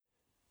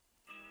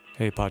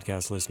Hey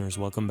podcast listeners,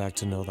 welcome back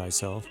to Know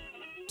Thyself.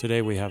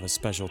 Today we have a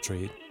special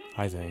treat,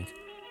 I think,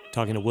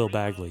 talking to Will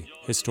Bagley,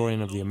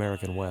 historian of the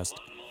American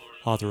West,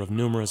 author of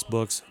numerous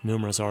books,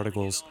 numerous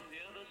articles.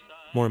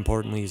 More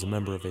importantly, he's a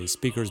member of a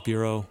speakers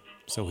bureau,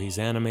 so he's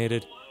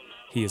animated,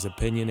 he is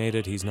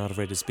opinionated, he's not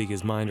afraid to speak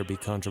his mind or be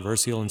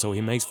controversial, and so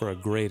he makes for a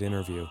great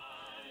interview.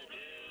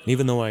 And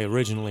even though I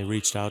originally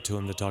reached out to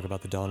him to talk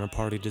about the Donner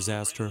Party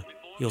disaster,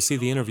 you'll see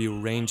the interview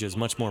ranges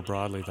much more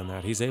broadly than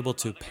that. He's able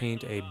to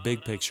paint a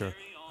big picture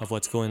of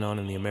what's going on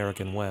in the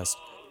American West.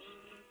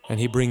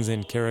 And he brings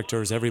in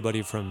characters,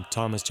 everybody from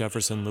Thomas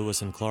Jefferson,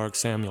 Lewis and Clark,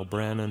 Samuel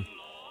Brannan,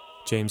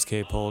 James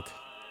K. Polk,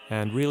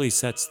 and really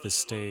sets the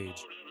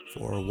stage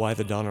for why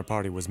the Donner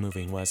Party was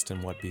moving west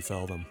and what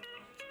befell them.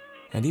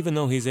 And even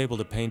though he's able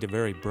to paint a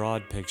very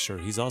broad picture,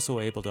 he's also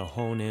able to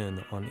hone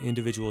in on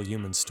individual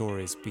human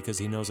stories because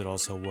he knows it all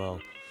so well.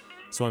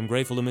 So I'm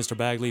grateful to Mr.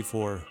 Bagley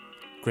for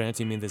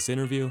granting me this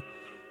interview.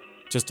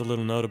 Just a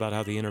little note about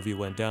how the interview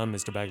went down.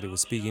 Mr. Bagley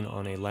was speaking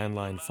on a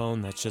landline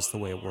phone. That's just the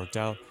way it worked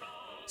out.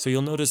 So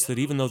you'll notice that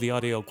even though the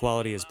audio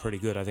quality is pretty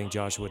good, I think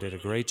Joshua did a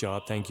great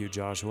job. Thank you,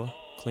 Joshua,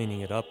 cleaning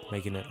it up,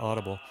 making it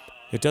audible.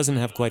 It doesn't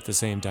have quite the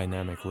same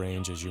dynamic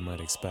range as you might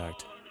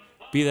expect.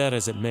 Be that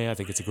as it may, I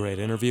think it's a great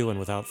interview, and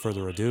without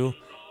further ado,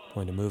 I'm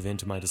going to move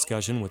into my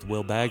discussion with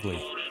Will Bagley.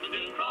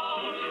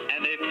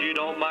 And if you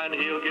don't mind,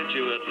 he'll get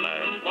you at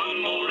last.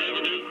 One more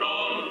river to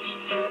cross.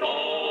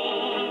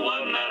 Oh,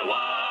 wasn't that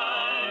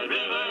wide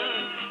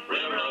river,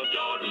 river of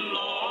Jordan,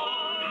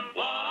 Lord?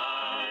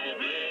 Wide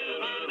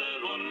river,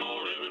 there's one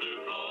more river to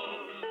cross.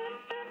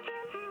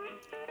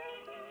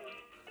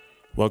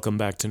 Welcome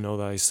back to Know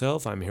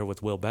Thyself. I'm here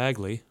with Will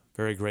Bagley.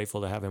 Very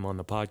grateful to have him on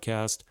the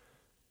podcast.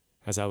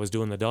 As I was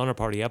doing the Donner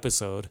Party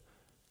episode,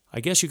 I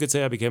guess you could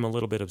say I became a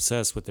little bit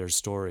obsessed with their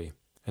story.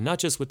 And not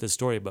just with the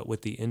story, but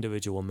with the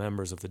individual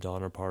members of the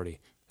Donner Party.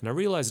 And I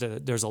realized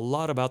that there's a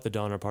lot about the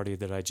Donner Party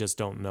that I just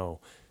don't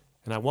know.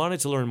 And I wanted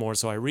to learn more,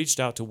 so I reached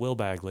out to Will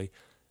Bagley.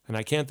 And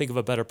I can't think of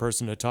a better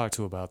person to talk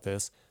to about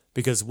this,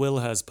 because Will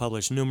has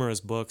published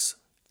numerous books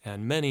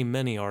and many,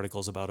 many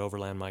articles about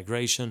overland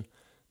migration,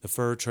 the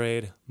fur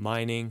trade,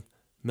 mining,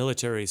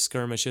 military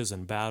skirmishes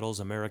and battles,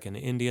 American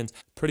Indians,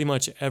 pretty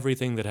much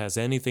everything that has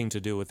anything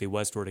to do with the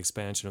westward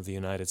expansion of the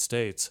United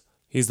States.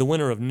 He's the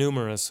winner of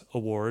numerous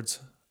awards.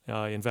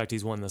 In fact,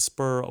 he's won the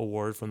Spur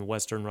Award from the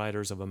Western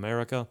Writers of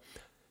America.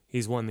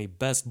 He's won the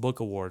Best Book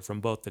Award from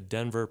both the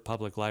Denver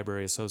Public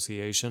Library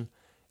Association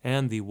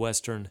and the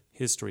Western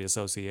History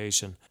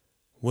Association.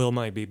 Will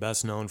might be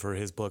best known for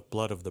his book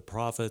Blood of the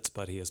Prophets,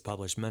 but he has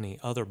published many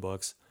other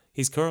books.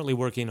 He's currently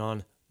working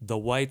on The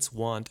Whites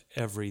Want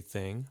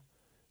Everything,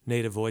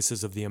 Native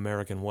Voices of the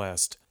American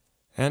West.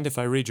 And if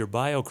I read your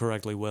bio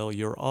correctly, Will,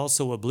 you're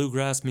also a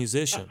bluegrass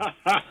musician.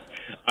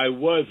 I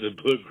was a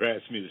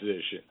bluegrass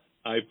musician.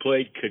 I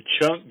played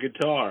ka-chunk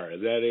guitar,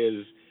 that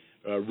is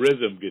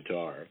rhythm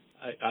guitar.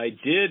 I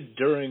did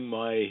during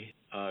my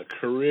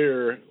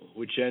career,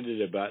 which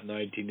ended about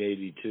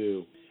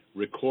 1982,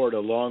 record a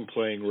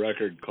long-playing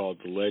record called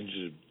The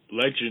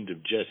Legend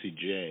of Jesse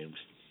James.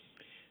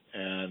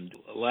 And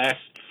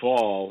last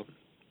fall,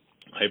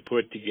 I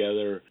put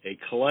together a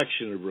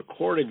collection of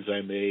recordings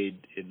I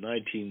made in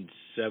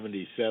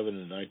 1977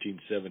 and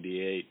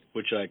 1978,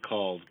 which I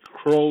called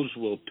Crows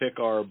Will Pick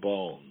Our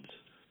Bones.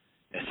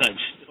 And I'm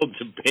still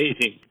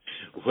debating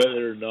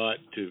whether or not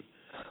to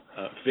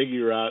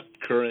figure out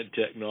current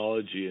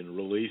technology and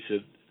release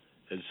it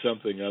as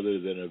something other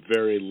than a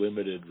very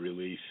limited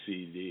release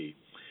CD.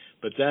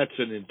 But that's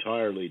an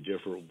entirely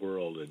different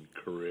world and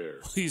career.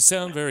 You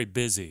sound very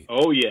busy.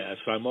 Oh, yes.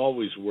 I'm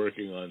always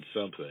working on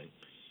something.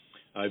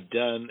 I've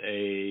done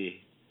a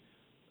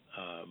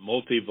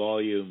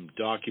multi-volume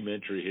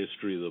documentary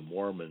history of the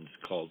Mormons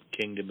called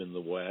Kingdom in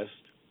the West,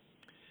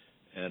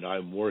 and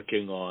I'm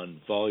working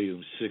on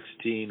volume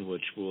 16,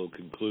 which will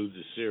conclude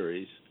the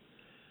series,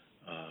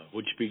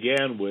 which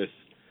began with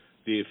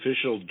the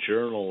official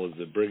journal of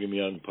the Brigham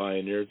Young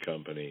Pioneer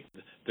Company.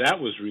 That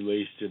was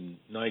released in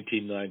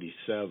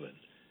 1997,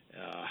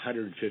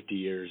 150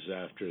 years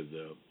after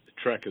the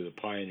trek of the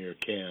Pioneer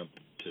Camp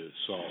to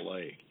Salt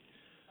Lake.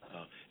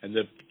 And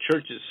the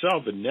church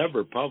itself had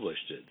never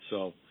published it,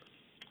 so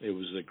it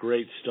was a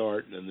great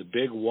start. And the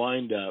big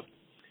wind-up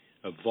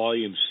of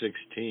Volume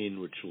 16,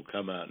 which will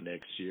come out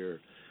next year,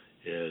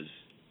 is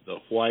The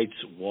Whites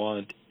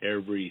Want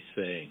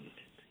Everything,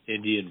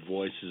 Indian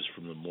Voices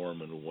from the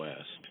Mormon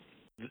West.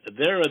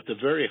 They're at the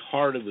very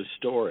heart of the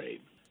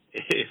story.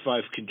 If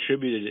I've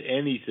contributed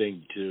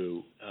anything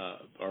to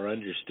our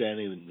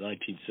understanding of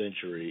 19th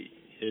century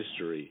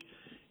history,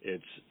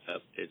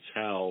 it's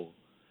how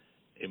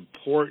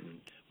important,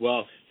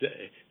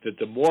 that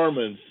the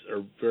Mormons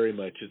are very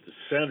much at the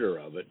center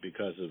of it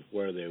because of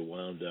where they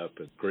wound up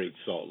at Great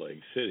Salt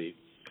Lake City,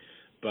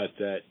 but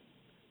that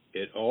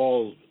it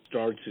all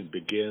starts and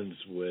begins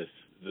with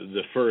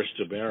the first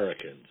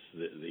Americans,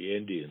 the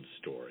Indian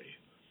story.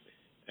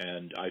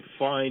 And I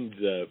find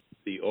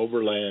the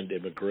overland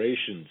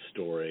immigration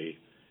story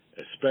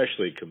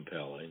especially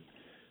compelling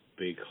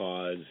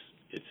because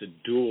it's a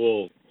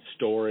dual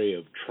story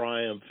of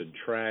triumph and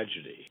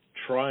tragedy.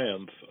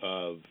 triumph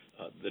of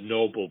the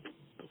noble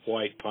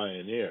white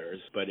pioneers,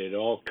 but it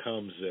all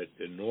comes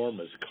at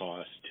enormous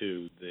cost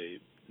to the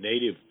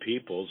native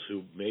peoples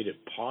who made it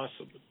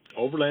possible.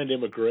 Overland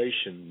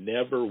immigration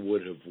never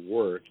would have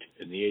worked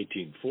in the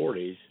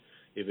 1840s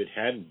if it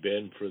hadn't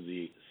been for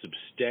the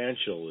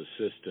substantial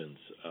assistance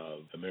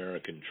of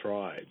American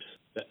tribes.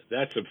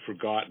 That's a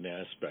forgotten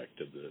aspect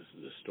of the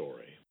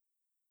story.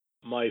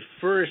 My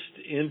first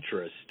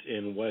interest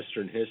in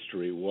Western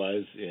history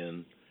was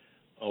in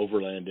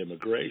overland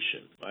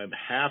immigration. I'm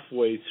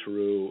halfway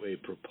through a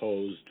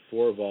proposed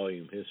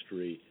 4-volume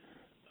history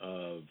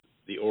of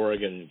the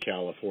Oregon and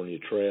California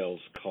trails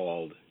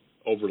called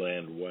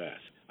Overland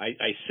West.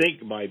 I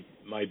think my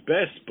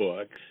best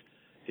books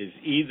is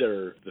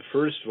either the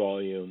first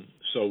volume,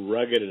 So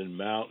Rugged and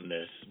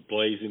Mountainous,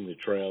 Blazing the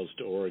Trails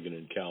to Oregon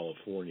and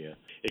California.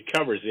 It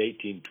covers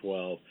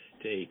 1812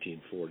 to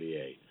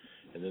 1848.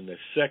 And then the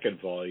second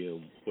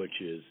volume,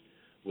 which is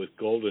With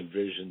Golden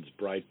Visions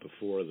Bright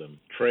Before Them,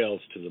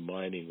 Trails to the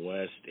Mining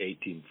West,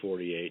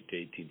 1848 to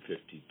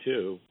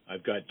 1852.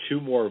 I've got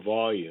 2 more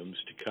volumes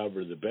to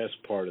cover the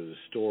best part of the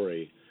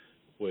story,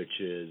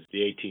 which is the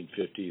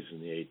 1850s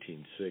and the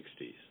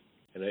 1860s.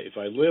 And if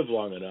I live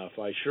long enough,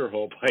 I sure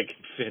hope I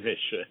can finish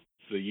it.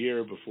 The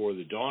year before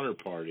the Donner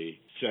Party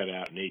set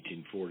out in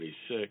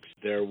 1846,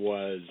 there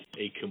was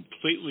a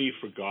completely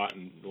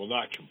forgotten,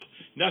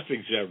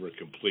 nothing's ever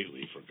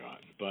completely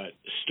forgotten, but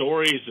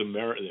stories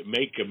that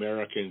make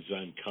Americans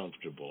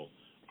uncomfortable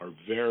are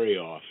very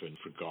often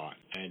forgotten.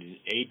 And in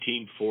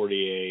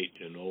 1848,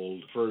 an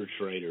old fur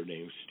trader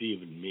named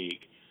Stephen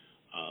Meek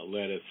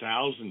led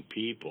 1,000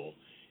 people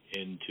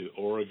into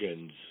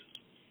Oregon's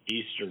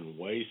eastern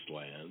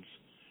wastelands,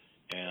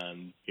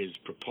 and his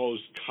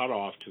proposed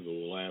cutoff to the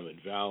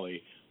Willamette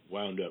Valley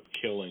wound up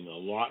killing a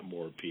lot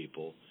more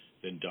people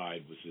than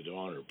died with the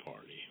Donner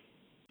Party.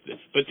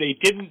 But they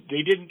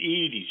didn't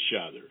eat each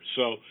other.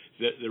 So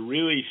the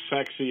really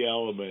sexy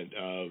element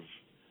of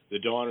the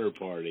Donner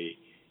Party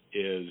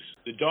is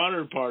the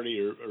Donner Party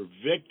are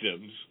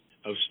victims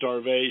of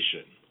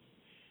starvation,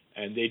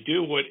 and they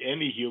do what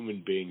any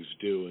human beings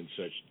do in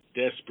such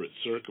desperate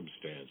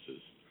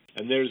circumstances.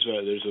 And there's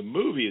a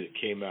movie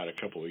that came out a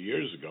couple of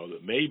years ago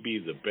that may be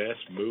the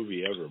best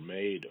movie ever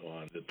made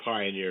on the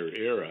pioneer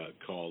era,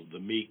 called The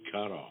Meek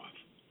Cutoff.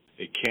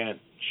 It can't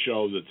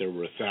show that there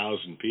were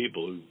 1,000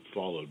 people who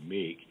followed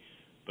Meek,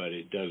 but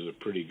it does a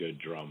pretty good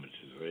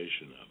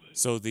dramatization of it.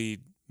 So the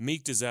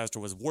Meek disaster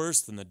was worse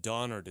than the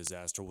Donner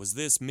disaster. Was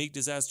this Meek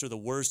disaster the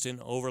worst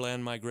in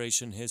overland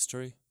migration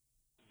history?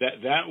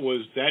 That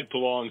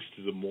belongs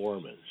to the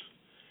Mormons,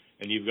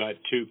 and you've got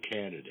 2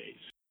 candidates.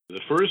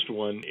 The first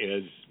one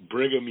is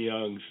Brigham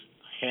Young's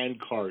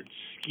handcart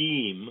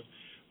scheme,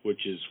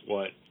 which is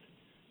what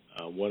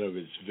one of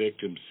its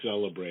victims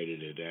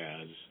celebrated it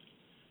as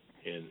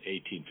in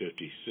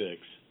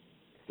 1856,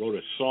 wrote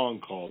a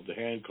song called The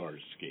Handcart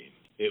Scheme.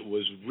 It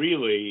was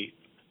really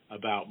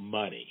about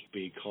money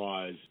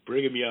because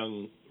Brigham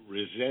Young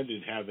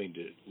resented having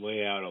to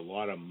lay out a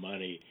lot of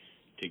money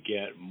to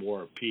get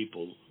more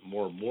people,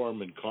 more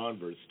Mormon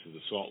converts to the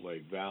Salt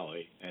Lake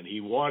Valley, and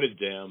he wanted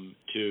them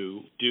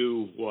to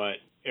do what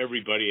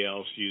everybody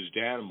else used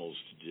animals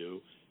to do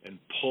and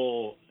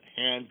pull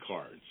hand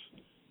carts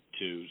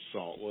to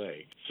Salt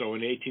Lake. So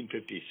in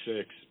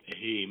 1856,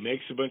 he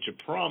makes a bunch of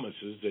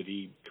promises that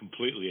he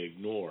completely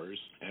ignores,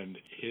 and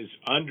his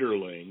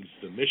underlings,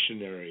 the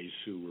missionaries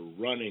who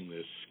were running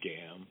this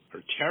scam,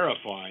 are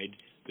terrified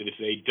that if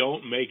they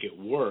don't make it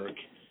work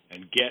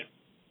and get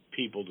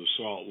people to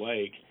Salt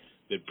Lake,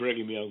 that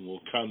Brigham Young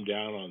will come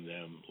down on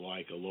them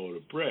like a load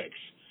of bricks,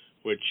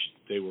 which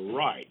they were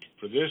right.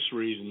 For this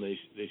reason,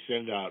 they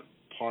send out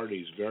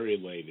parties very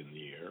late in the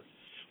year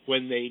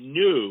when they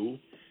knew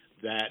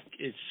that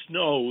it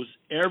snows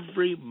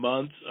every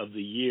month of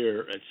the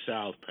year at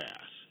South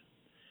Pass.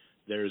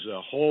 There's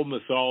a whole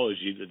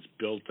mythology that's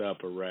built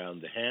up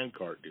around the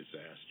handcart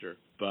disaster,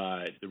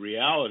 but the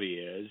reality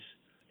is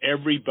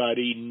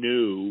everybody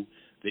knew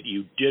that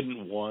you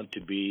didn't want to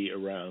be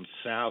around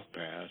South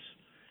Pass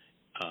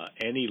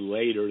any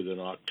later than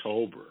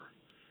October.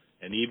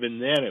 And even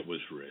then it was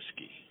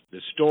risky.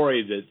 The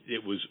story that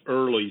it was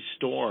early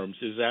storms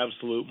is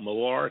absolute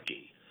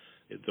malarkey.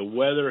 The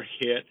weather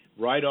hit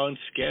right on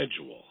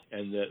schedule,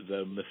 and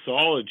the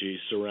mythology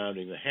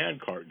surrounding the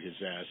handcart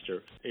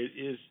disaster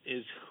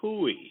is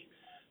hooey.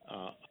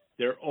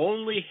 There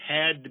only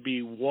had to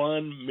be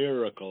one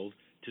miracle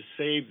to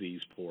save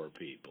these poor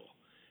people,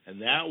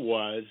 and that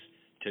was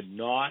to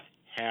not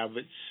have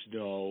it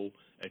snow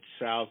at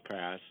South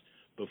Pass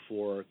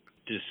before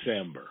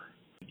December.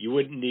 You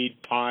wouldn't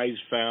need pies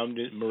found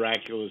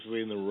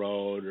miraculously in the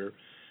road or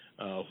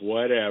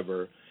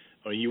whatever,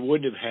 or you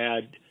wouldn't have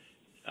had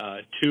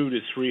 200 to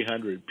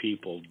 300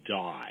 people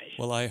die.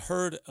 Well, I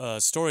heard a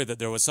story that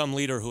there was some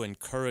leader who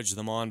encouraged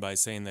them on by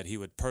saying that he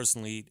would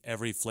personally eat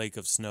every flake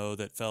of snow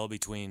that fell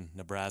between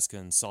Nebraska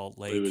and Salt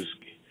Lake. It was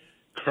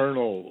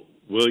Colonel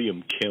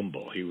William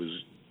Kimball. He was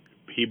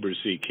Heber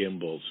C.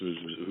 Kimball, who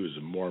was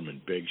a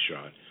Mormon big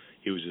shot.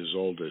 He was his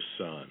oldest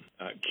son.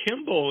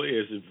 Kimball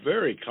is a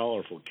very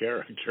colorful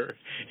character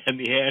and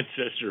the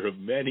ancestor of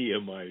many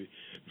of my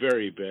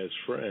very best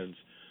friends.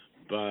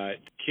 But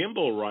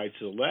Kimball writes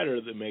a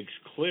letter that makes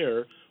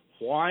clear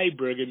why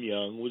Brigham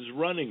Young was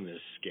running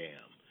this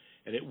scam.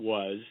 And it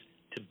was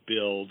to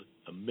build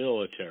a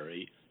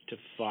military to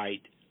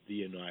fight the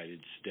United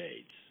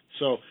States.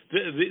 So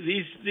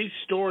these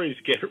stories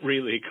get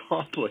really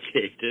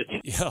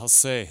complicated. Yeah, I'll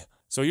say.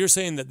 So you're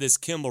saying that this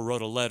Kimball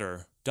wrote a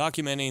letter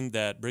documenting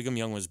that Brigham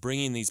Young was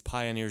bringing these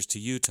pioneers to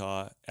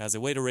Utah as a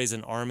way to raise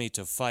an army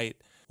to fight,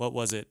 what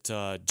was it,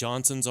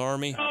 Johnson's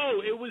army?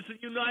 No, it was the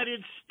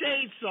United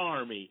States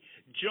Army.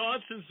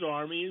 Johnson's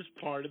army is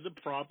part of the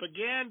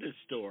propaganda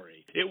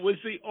story. It was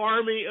the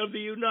Army of the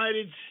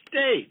United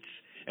States.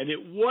 And it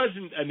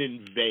wasn't an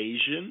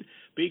invasion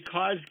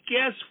because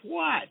guess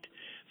what?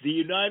 The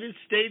United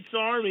States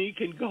Army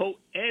can go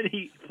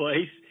any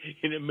place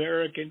in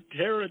American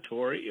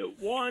territory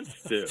it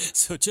wants to.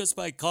 So just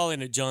by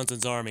calling it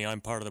Johnson's Army,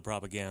 I'm part of the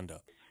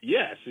propaganda.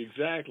 Yes,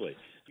 exactly.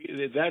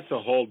 That's a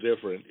whole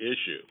different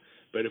issue.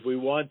 But if we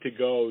want to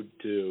go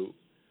to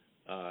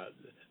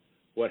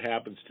what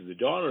happens to the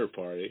Donner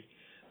Party,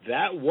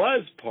 that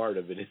was part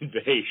of an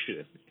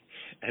invasion.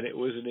 And it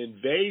was an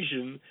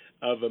invasion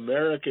of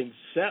American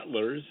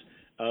settlers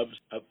of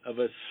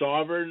a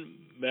sovereign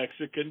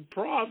Mexican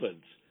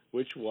province,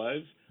 which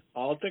was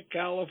Alta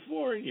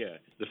California.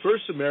 The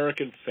first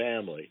American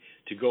family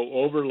to go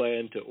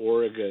overland to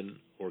Oregon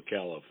or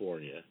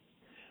California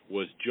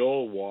was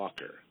Joel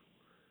Walker,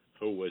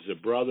 who was a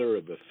brother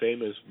of a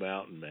famous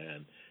mountain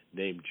man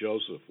named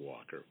Joseph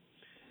Walker.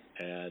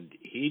 And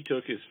he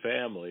took his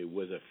family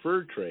with a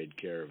fur trade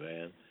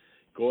caravan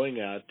going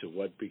out to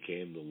what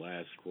became the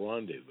last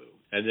rendezvous.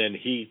 And then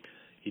he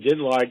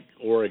didn't like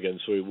Oregon,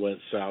 so he went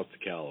south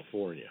to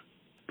California.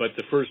 But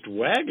the first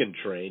wagon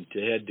train to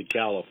head to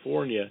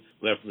California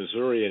left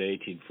Missouri in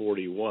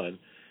 1841,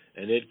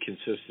 and it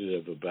consisted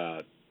of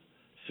about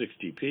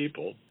 60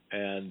 people.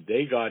 And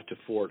they got to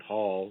Fort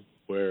Hall,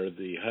 where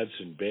the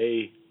Hudson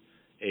Bay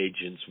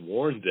agents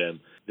warned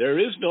them, there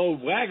is no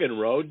wagon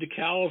road to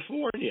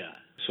California.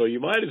 So you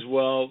might as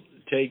well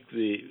take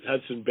the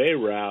Hudson Bay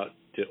route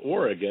to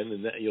Oregon,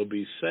 and that you'll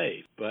be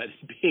safe. But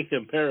being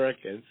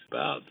Americans,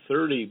 about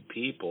 30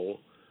 people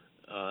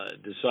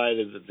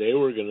decided that they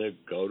were going to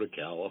go to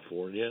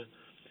California,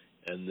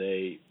 and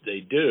they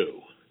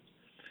do.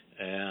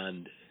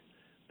 And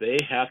they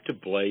have to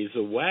blaze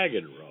a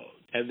wagon road.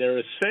 And they're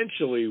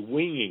essentially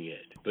winging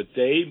it. But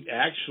they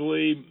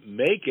actually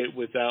make it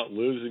without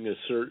losing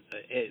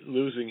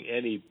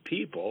any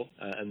people,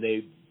 and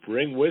they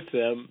bring with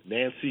them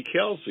Nancy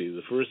Kelsey,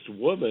 the first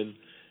woman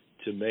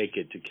to make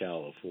it to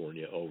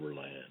California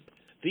overland.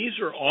 These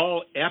are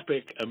all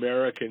epic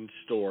American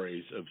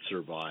stories of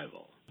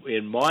survival.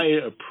 In my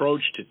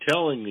approach to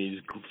telling these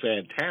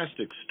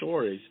fantastic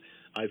stories,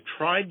 I've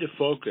tried to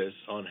focus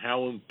on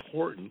how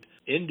important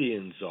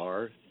Indians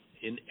are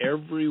in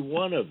every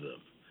one of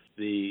them.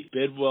 The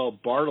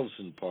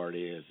Bidwell-Bartleson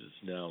Party, as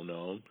it's now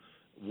known,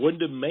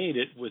 wouldn't have made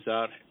it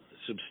without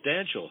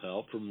substantial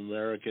help from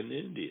American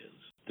Indians.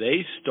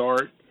 They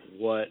start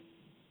what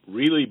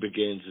really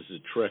begins as a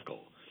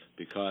trickle,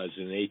 because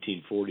in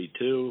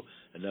 1842,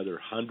 another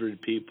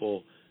 100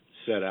 people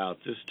set out,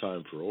 this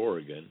time for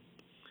Oregon,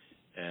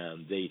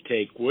 and they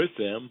take with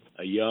them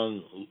a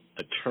young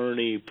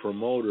attorney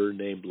promoter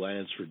named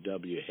Lansford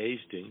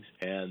Hastings,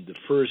 and the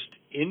first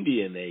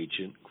Indian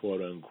agent,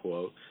 quote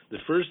unquote, the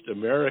first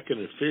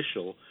American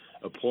official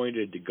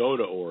appointed to go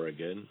to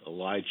Oregon,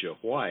 Elijah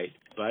White.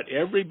 But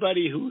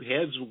everybody who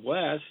heads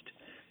west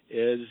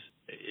is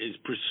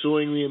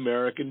pursuing the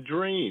American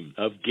dream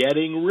of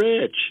getting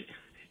rich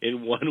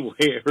in one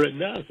way or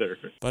another.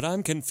 But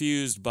I'm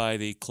confused by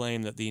the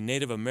claim that the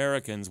Native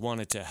Americans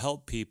wanted to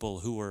help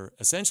people who were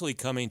essentially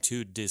coming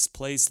to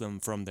displace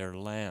them from their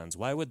lands.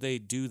 Why would they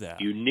do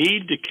that? You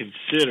need to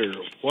consider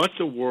what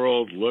the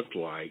world looked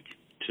like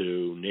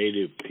to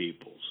Native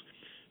peoples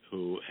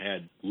who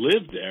had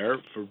lived there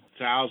for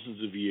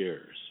thousands of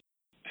years.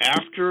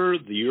 After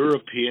the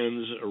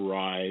Europeans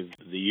arrive,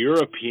 the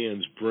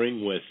Europeans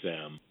bring with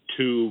them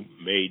two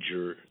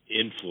major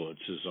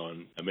influences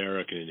on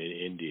American and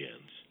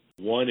Indians.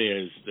 One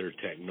is their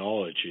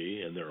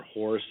technology and their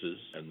horses,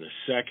 and the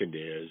second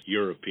is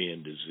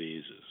European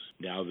diseases.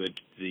 Now,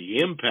 the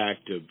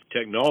impact of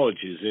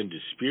technology is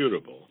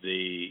indisputable.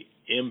 The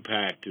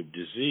impact of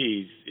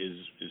disease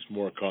is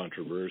more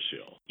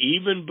controversial.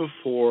 Even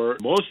before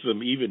most of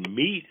them even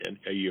meet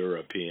a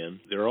European,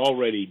 they're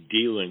already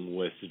dealing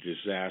with the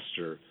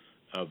disaster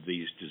of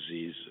these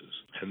diseases.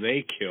 And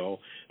they kill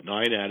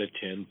 9 out of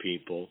 10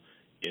 people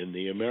in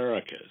the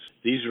Americas.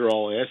 These are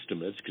all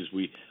estimates because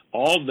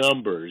all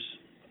numbers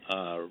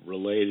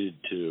related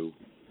to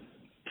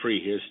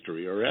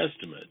prehistory are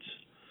estimates.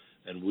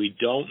 And we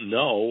don't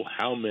know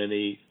how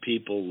many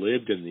people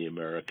lived in the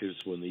Americas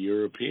when the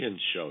Europeans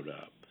showed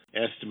up.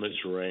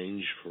 Estimates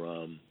range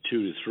from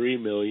 2 to 3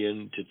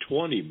 million to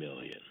 20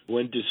 million.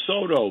 When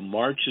DeSoto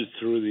marches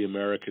through the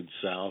American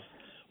South,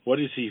 what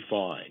does he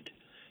find?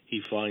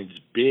 he finds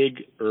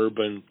big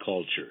urban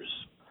cultures,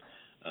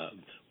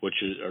 which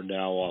are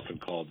now often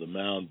called the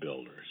mound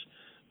builders.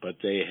 But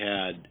they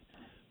had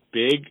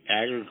big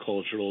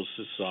agricultural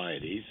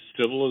societies,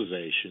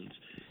 civilizations,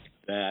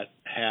 that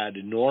had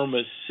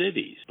enormous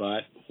cities.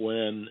 But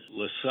when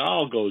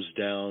LaSalle goes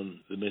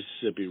down the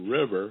Mississippi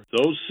River,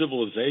 those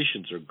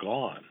civilizations are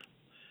gone.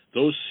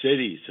 Those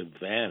cities have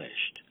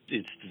vanished.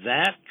 It's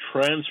that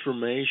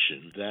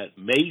transformation that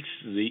makes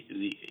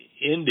the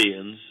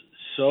Indians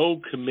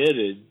so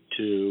committed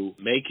to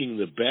making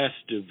the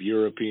best of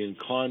European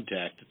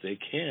contact that they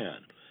can.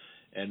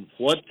 And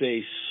what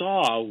they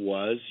saw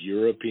was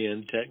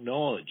European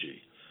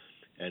technology.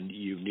 And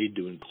you need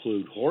to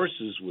include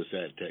horses with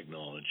that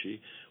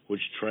technology,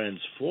 which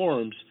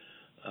transforms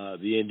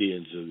the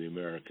Indians of the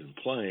American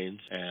plains,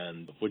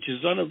 and which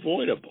is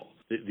unavoidable.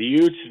 The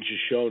Utes and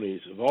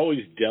Shoshones have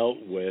always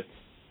dealt with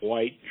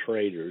white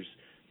traders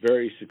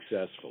very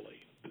successfully.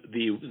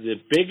 The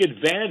big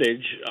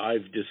advantage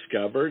I've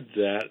discovered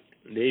that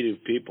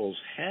Native peoples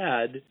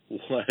had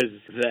was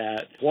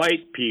that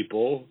white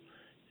people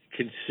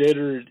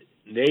considered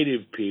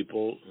Native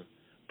people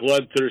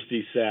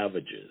bloodthirsty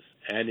savages.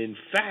 And in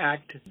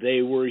fact,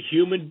 they were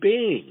human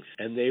beings,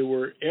 and they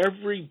were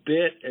every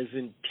bit as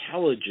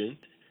intelligent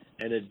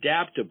and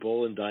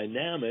adaptable and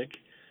dynamic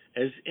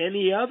as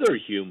any other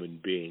human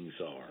beings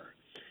are.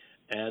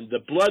 And the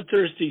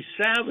bloodthirsty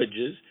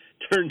savages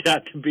turned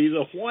out to be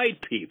the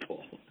white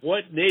people.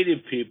 What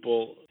Native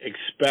people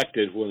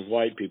expected when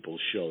white people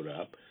showed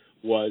up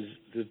was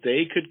that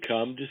they could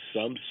come to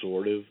some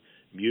sort of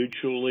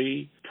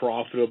mutually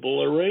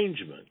profitable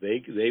arrangement.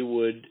 They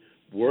would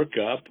work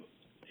up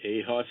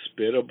a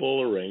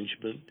hospitable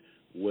arrangement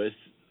with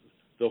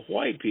the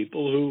white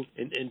people who,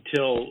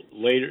 until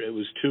later it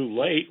was too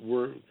late,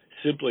 were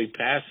simply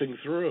passing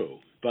through.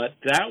 But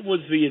that was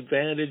the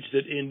advantage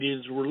that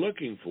Indians were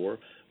looking for,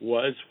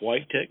 was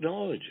white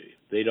technology.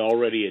 They'd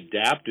already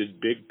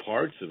adapted big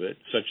parts of it,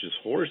 such as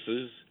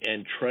horses,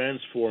 and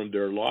transformed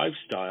their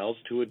lifestyles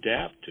to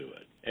adapt to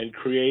it and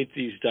create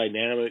these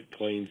dynamic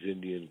Plains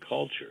Indian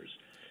cultures.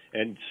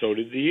 And so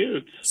did the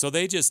Utes. So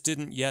they just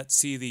didn't yet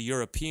see the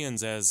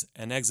Europeans as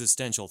an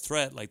existential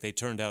threat like they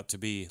turned out to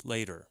be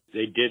later.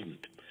 They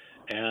didn't.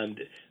 And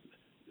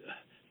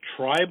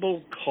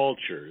tribal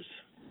cultures,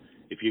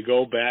 if you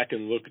go back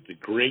and look at the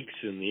Greeks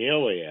in the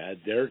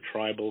Iliad, they're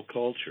tribal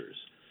cultures.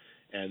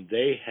 And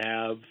they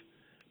have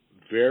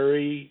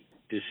very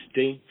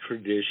distinct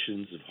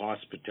traditions of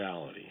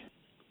hospitality.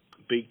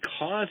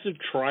 Because of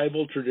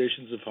tribal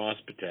traditions of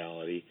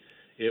hospitality,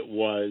 it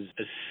was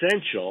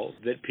essential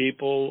that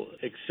people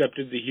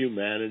accepted the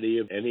humanity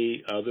of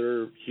any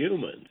other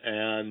human.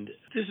 And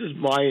this is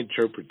my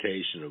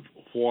interpretation of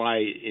why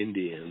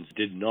Indians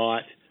did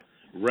not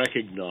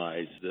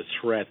recognize the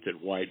threat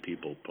that white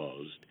people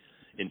posed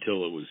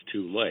until it was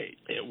too late.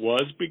 It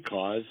was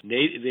because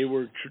they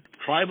were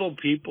tribal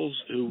peoples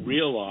who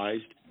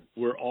realized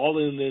we're all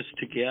in this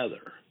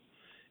together.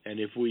 And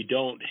if we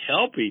don't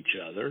help each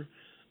other,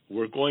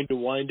 we're going to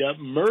wind up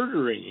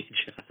murdering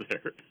each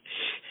other.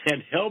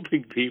 And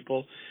helping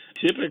people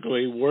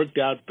typically worked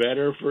out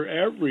better for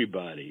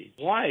everybody.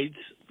 Whites,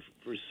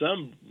 for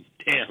some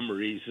damn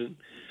reason,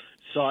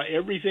 saw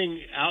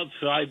everything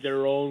outside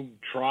their own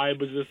tribe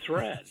as a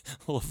threat.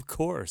 Well, of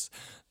course.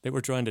 They were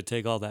trying to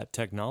take all that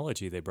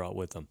technology they brought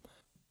with them.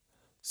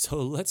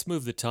 So let's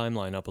move the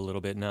timeline up a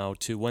little bit now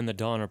to when the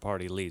Donner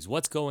Party leaves.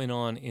 What's going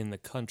on in the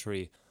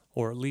country,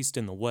 or at least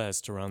in the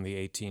West, around the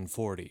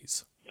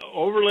 1840s?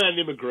 Overland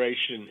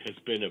immigration has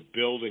been a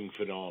building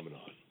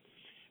phenomenon.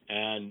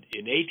 And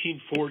in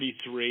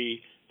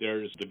 1843,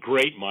 there's the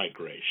Great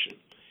Migration,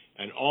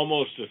 and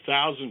almost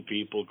 1,000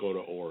 people go to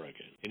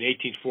Oregon. In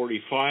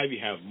 1845, you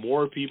have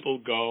more people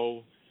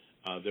go.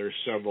 There's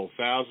several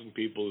thousand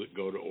people that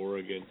go to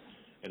Oregon,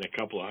 and a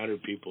couple of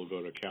hundred people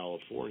go to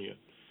California.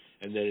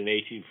 And then in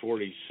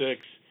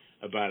 1846,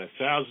 about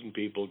 1,000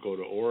 people go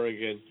to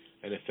Oregon,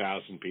 and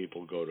 1,000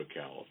 people go to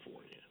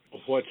California.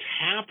 What's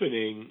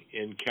happening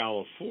in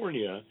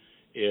California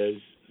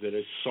is that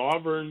a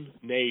sovereign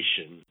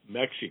nation,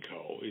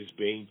 Mexico, is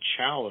being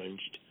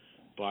challenged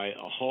by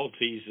all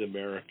these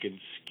American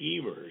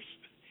schemers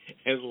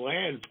and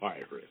land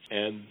pirates.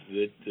 And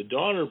the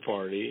Donner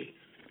Party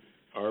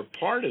are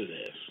part of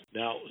this.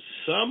 Now,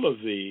 some of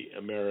the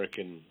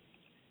American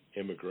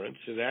immigrants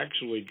had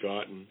actually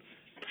gotten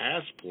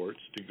passports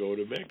to go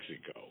to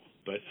Mexico.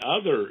 But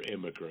other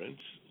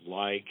immigrants,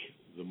 like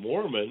the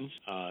Mormons,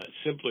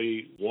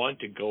 simply want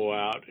to go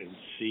out and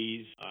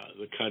seize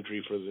the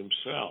country for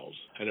themselves.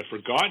 And a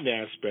forgotten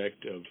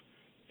aspect of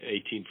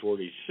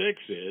 1846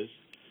 is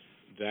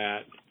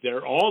that there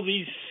are all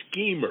these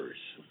schemers,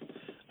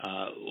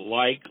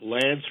 like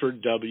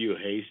Lansford W.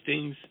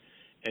 Hastings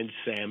and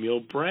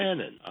Samuel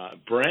Brannan.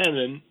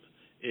 Brannan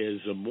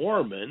is a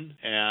Mormon,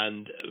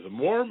 and the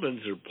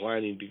Mormons are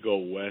planning to go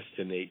west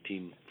in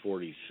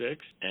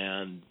 1846,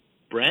 and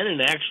Brannan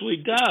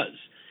actually does.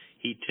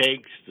 He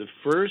takes the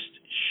first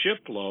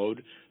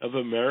shipload of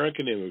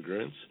American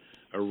immigrants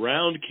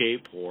around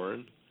Cape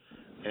Horn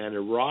and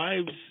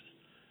arrives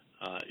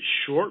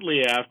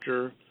shortly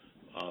after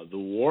the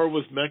war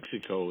with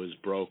Mexico has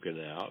broken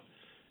out,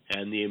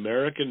 and the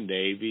American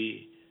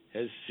Navy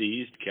has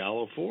seized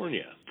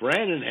California.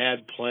 Brandon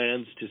had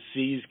plans to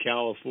seize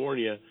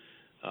California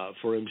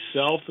for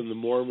himself and the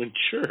Mormon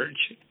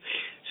Church.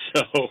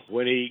 So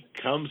when he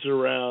comes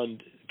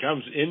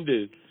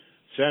into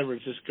San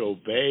Francisco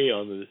Bay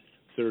on the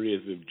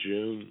 30th of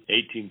June,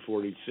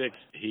 1846,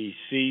 he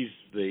sees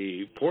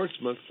the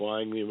Portsmouth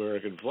flying the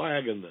American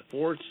flag, and the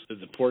forts that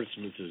the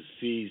Portsmouth has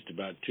seized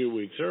about 2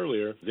 weeks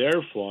earlier,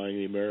 they're flying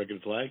the American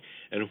flag.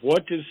 And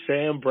what does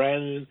Sam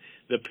Brandon,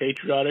 the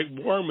patriotic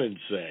Mormon,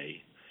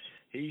 say?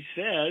 He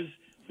says,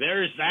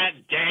 "There's that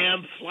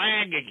damn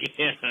flag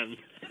again."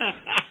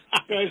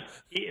 Because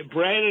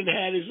Brandon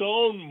had his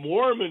own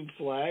Mormon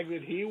flag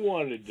that he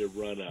wanted to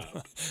run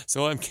up.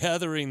 So I'm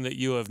gathering that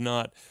you have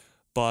not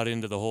bought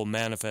into the whole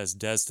manifest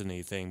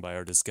destiny thing by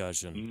our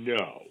discussion.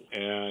 No.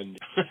 And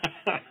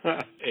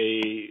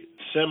a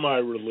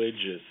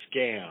semi-religious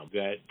scam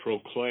that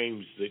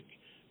proclaims that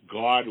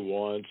God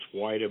wants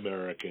white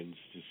Americans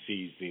to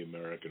seize the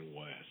American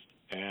West.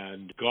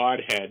 And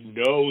God had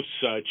no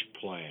such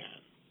plan.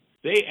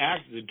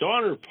 The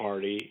Donner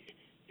Party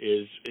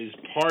is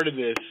part of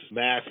this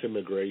mass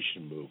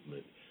immigration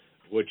movement,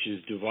 which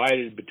is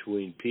divided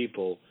between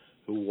people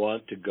who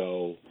want to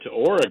go to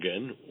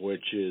Oregon,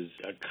 which is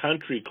a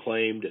country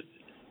claimed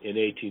in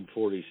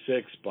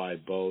 1846 by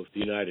both the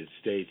United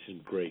States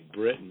and Great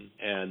Britain,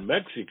 and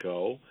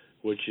Mexico,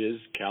 which is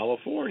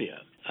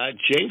California.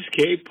 James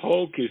K.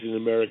 Polk is an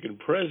American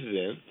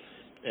president,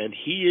 and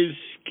he is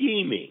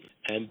scheming.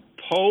 And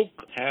Polk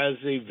has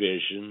a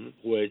vision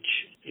which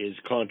is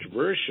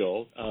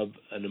controversial of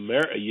a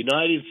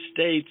United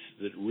States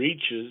that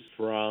reaches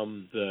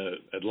from the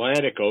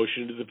Atlantic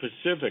Ocean to the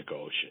Pacific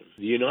Ocean.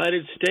 The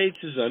United States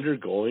is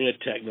undergoing a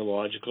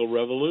technological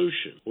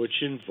revolution,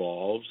 which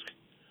involves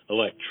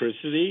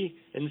electricity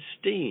and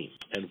steam.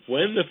 And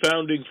when the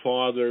Founding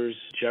Fathers,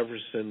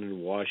 Jefferson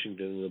and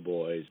Washington and the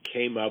boys,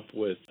 came up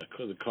with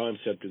the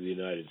concept of the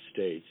United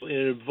States, it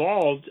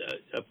involved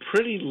a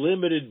pretty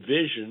limited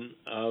vision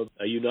of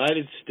a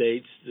United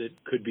States that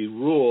could be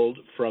ruled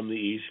from the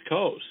East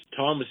Coast.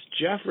 Thomas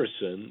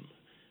Jefferson,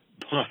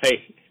 by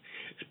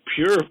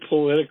pure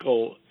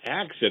political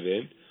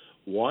accident,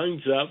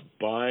 winds up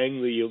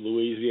buying the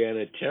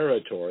Louisiana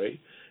Territory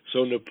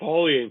so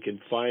Napoleon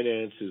can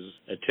finance his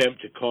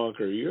attempt to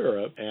conquer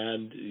Europe,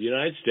 and the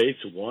United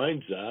States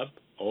winds up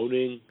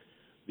owning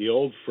the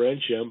old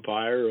French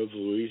Empire of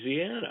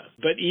Louisiana.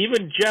 But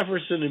even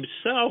Jefferson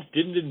himself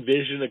didn't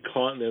envision a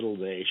continental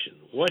nation.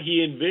 What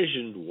he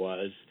envisioned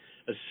was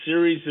a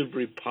series of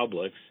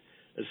republics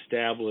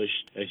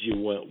established as you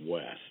went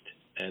west,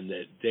 and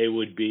that they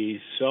would be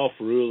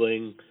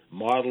self-ruling,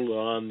 modeled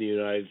on the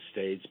United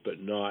States,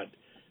 but not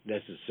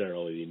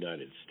necessarily the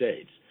United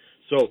States.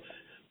 So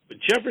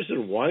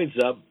Jefferson winds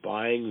up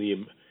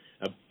buying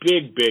a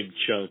big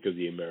chunk of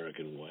the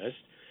American West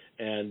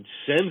and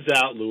sends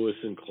out Lewis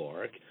and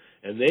Clark,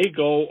 and they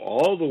go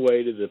all the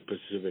way to the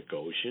Pacific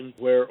Ocean,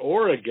 where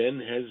Oregon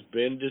has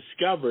been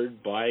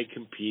discovered by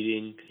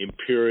competing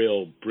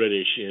imperial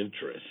British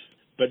interests.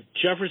 But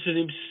Jefferson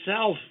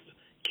himself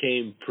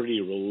came pretty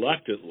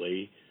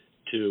reluctantly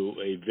to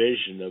a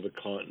vision of a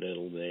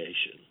continental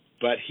nation.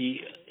 But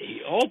he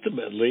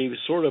ultimately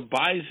sort of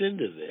buys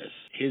into this.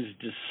 His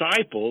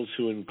disciples,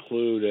 who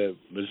include a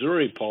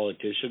Missouri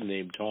politician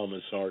named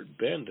Thomas Hart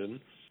Benton,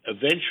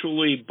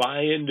 eventually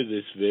buy into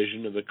this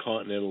vision of a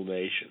continental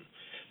nation.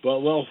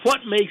 But, well, what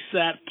makes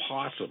that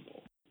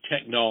possible?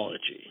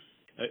 Technology.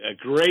 A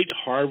great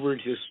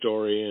Harvard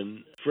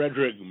historian,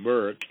 Frederick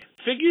Merck,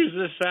 figures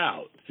this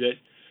out, that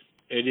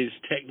it is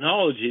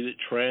technology that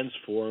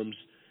transforms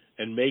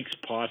and makes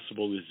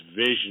possible this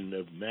vision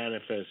of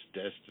manifest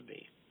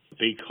destiny.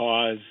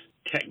 Because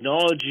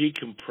technology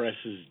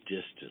compresses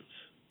distance.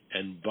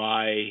 And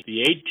by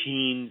the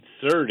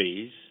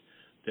 1830s,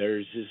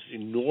 there's this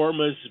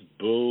enormous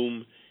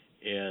boom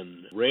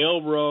in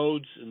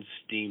railroads and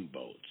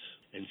steamboats.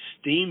 And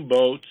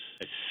steamboats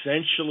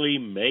essentially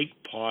make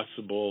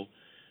possible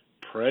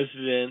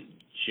President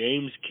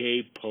James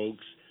K.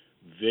 Polk's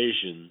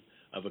vision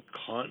of a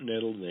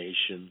continental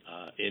nation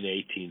in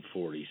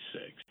 1846.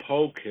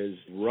 Polk has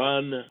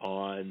run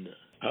on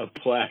a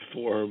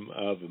platform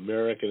of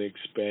American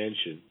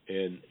expansion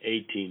in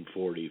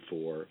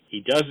 1844. He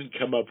doesn't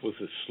come up with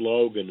a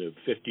slogan of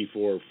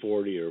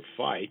 54-40 or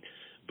fight,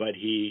 but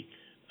he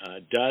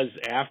does,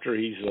 after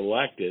he's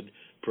elected,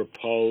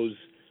 propose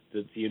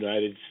that the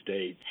United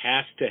States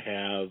has to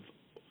have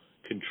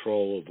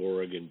control of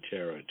Oregon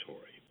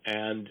Territory.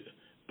 And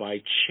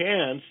by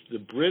chance, the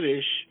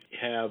British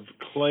have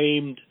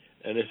claimed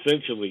and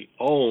essentially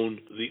own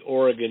the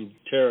Oregon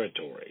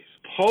territories.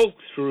 Polk,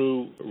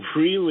 through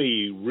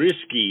really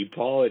risky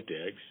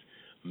politics,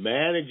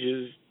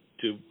 manages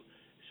to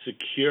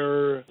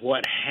secure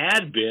what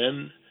had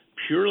been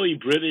purely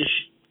British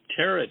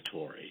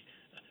territory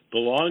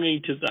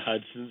belonging to the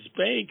Hudson's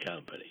Bay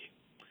Company.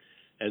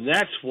 And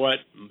that's what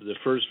the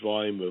first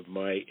volume of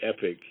my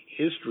epic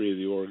history of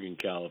the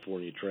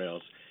Oregon-California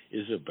Trails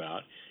is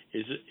about,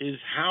 is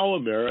how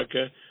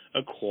America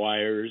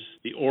acquires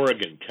the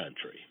Oregon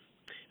country.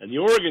 And the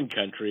Oregon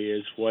country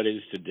is what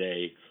is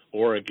today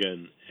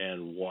Oregon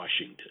and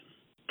Washington.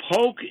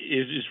 Polk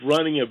is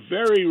running a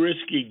very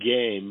risky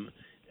game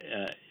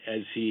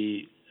as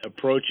he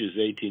approaches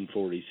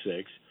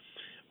 1846,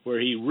 where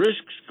he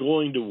risks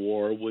going to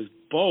war with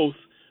both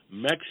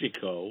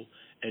Mexico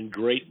and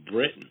Great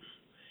Britain.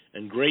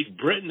 And Great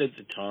Britain at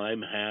the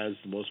time has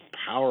the most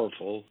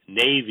powerful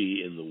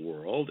navy in the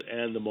world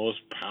and the most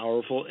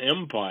powerful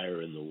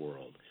empire in the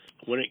world.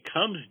 When it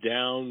comes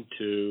down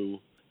to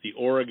the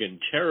Oregon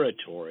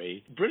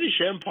Territory, British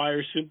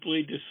Empire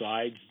simply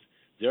decides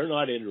they're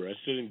not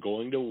interested in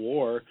going to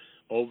war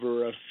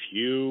over a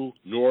few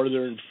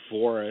northern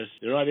forests.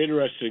 They're not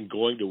interested in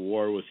going to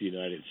war with the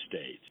United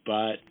States.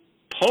 But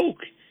Polk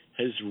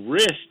has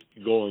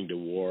risked going to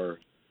war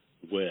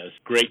with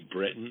Great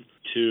Britain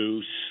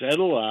to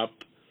settle up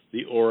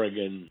the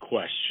Oregon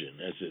question,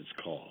 as it's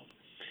called.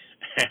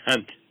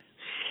 And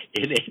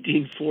in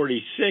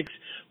 1846,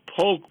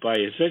 Polk, by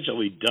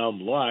essentially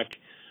dumb luck,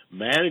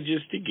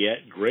 manages to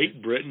get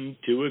Great Britain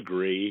to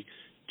agree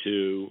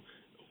to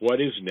what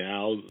is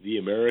now the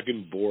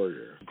American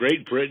border.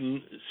 Great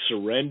Britain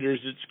surrenders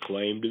its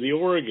claim to the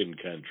Oregon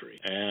country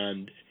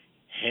and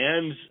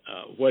hands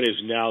what is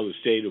now the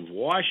state of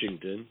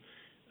Washington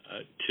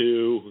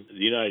to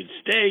the United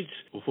States,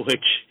 which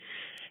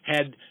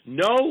had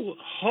no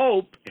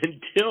hope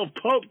until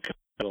Polk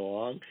came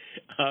along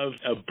of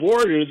a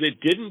border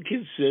that didn't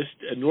consist,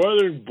 a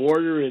northern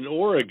border in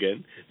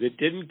Oregon that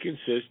didn't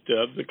consist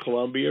of the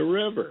Columbia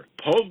River.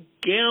 Polk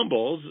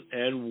gambles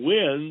and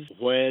wins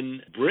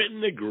when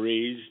Britain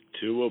agrees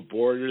to a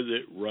border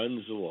that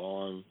runs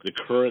along the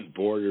current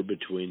border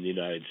between the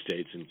United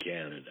States and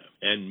Canada.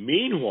 And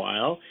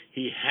meanwhile,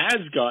 he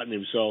has gotten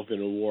himself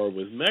in a war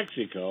with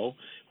Mexico,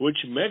 which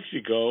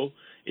Mexico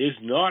is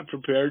not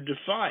prepared to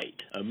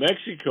fight.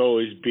 Mexico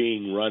is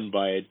being run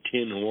by a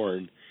tin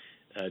horn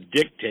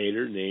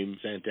dictator named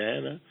Santa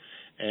Anna,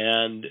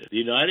 and the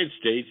United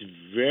States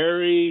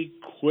very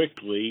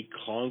quickly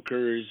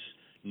conquers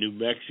New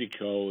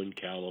Mexico and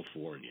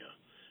California,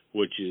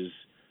 which is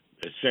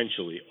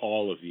essentially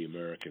all of the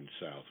American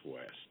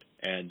Southwest.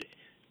 And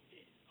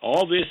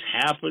all this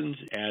happens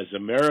as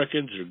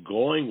Americans are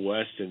going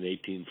west in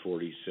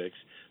 1846.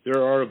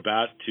 There are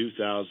about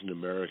 2,000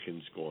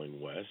 Americans going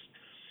west,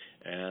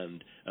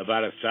 and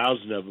about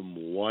 1,000 of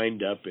them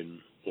wind up in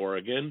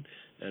Oregon,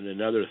 and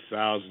another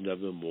 1,000 of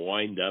them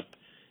wind up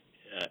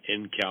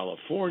in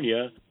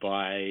California.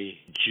 By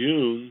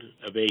June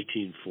of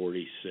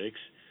 1846,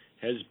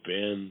 has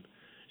been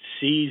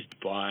seized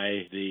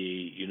by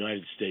the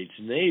United States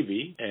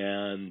Navy,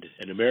 and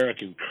an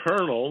American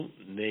colonel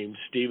named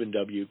Stephen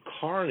W.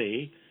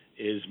 Kearny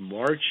is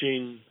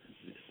marching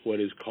what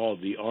is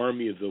called the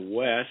Army of the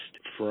West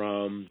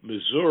from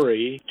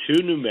Missouri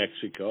to New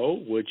Mexico,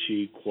 which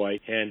he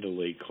quite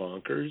handily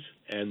conquers,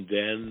 and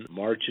then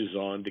marches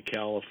on to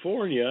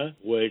California,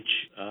 which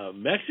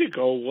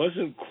Mexico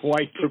wasn't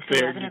quite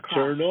prepared to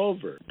turn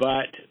over.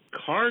 But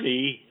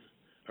Kearny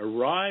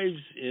arrives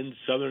in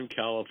Southern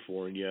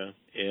California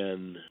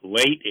in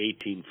late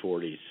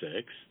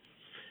 1846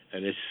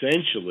 and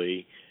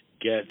essentially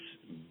gets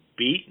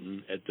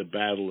beaten at the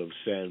Battle of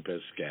San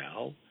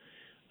Pasqual,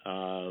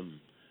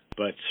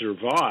 but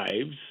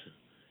survives,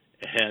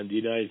 and the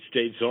United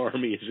States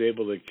Army is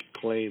able to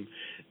claim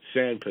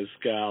San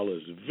Pasqual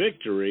as a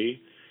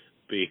victory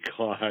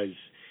because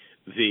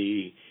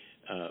the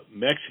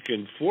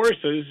Mexican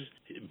forces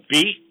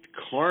beat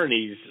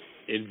Kearny's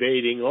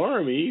invading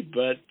army,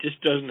 but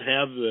just doesn't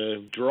have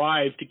the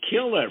drive to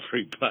kill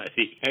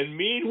everybody. And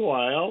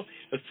meanwhile,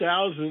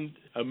 1,000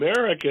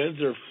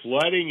 Americans are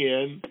flooding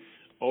in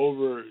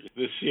over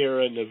the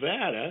Sierra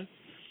Nevada,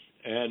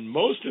 and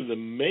most of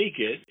them make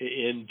it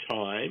in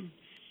time,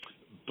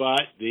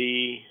 but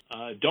the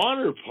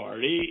Donner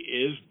Party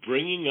is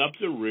bringing up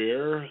the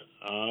rear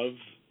of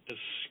a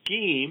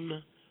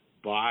scheme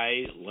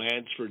by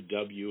Lansford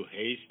W.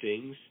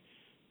 Hastings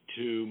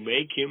to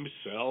make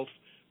himself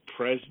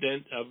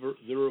President of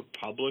the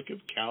Republic of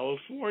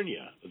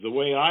California. The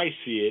way I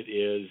see it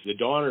is the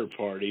Donner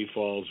Party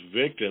falls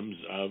victims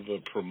of a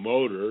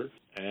promoter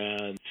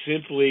and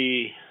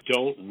simply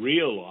don't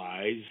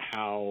realize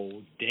how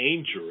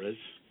dangerous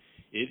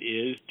it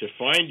is to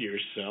find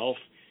yourself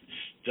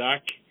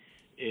stuck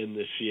in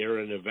the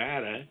Sierra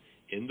Nevada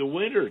in the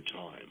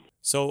wintertime.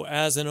 So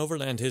as an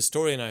overland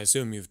historian, I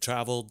assume you've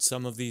traveled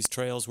some of these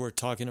trails we're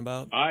talking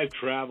about? I've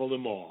traveled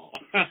them all.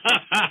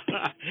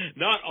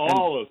 Not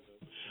all of them.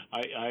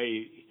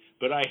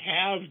 But I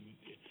have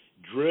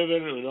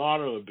driven an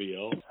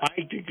automobile,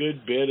 hiked a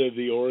good bit of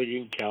the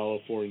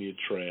Oregon-California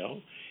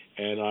Trail,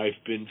 and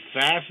I've been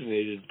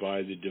fascinated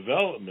by the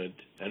development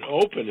and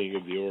opening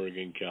of the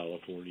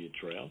Oregon-California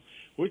Trail,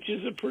 which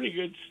is a pretty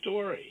good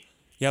story.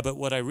 Yeah, but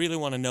what I really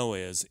want to know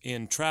is,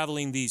 in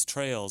traveling these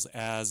trails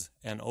as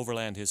an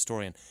overland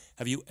historian,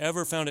 have you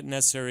ever found it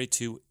necessary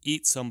to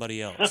eat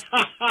somebody else?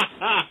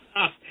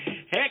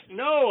 Heck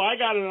no, I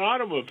got an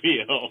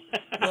automobile.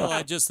 Well,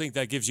 I just think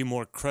that gives you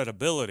more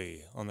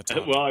credibility on the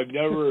topic. Well, I've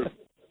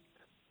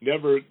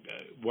never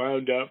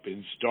wound up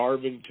in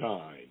starving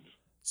times.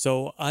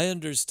 So I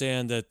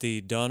understand that the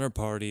Donner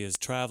Party is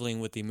traveling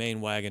with the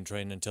main wagon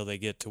train until they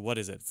get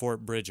to,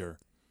 Fort Bridger.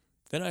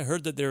 Then I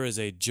heard that there is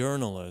a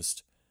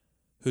journalist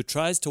who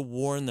tries to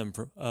warn them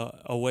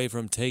away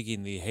from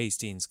taking the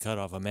Hastings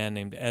cutoff, a man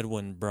named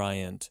Edwin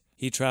Bryant.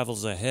 He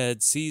travels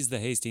ahead, sees the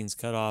Hastings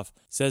cutoff,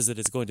 says that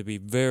it's going to be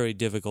very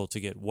difficult to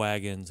get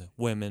wagons,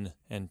 women,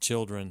 and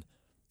children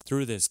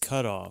through this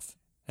cutoff,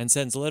 and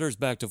sends letters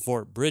back to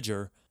Fort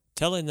Bridger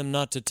telling them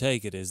not to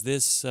take it. Is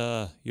this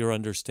your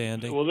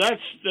understanding? Well,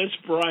 that's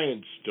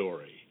Bryant's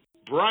story.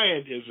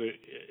 Bryant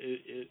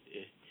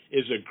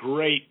is a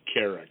great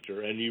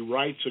character, and he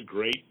writes a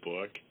great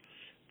book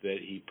that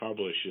he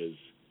publishes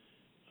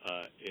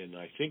in,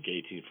 I think,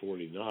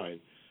 1849,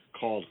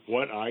 called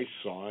What I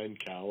Saw in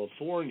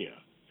California.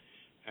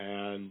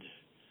 And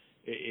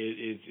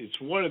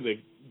it's one of the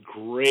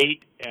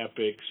great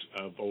epics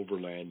of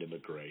overland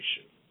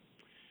immigration.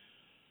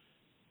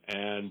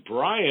 And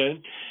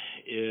Bryant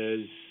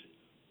is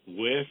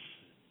with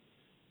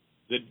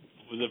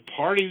the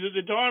party that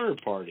the Donner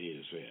Party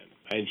is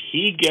in. And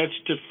he gets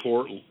to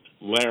Fort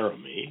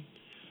Laramie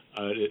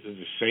at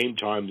the same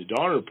time the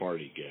Donner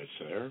Party gets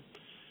there.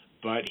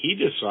 But he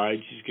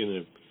decides he's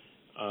going to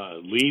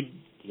leave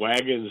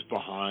wagons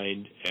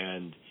behind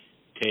and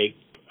take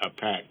a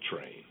pack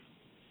train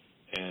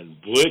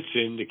and blitz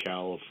into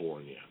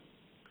California.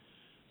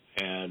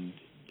 And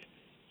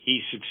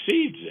he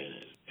succeeds in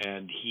it.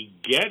 And he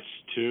gets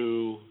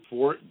to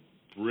Fort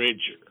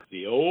Bridger.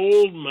 The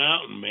old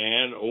mountain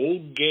man,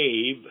 old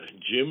Gabe,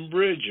 Jim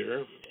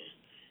Bridger,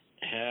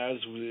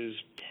 has with his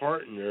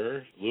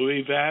partner,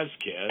 Louis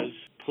Vasquez,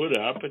 put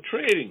up a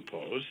trading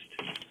post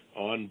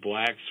on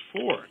Black's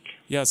Fork.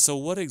 Yeah, so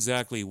what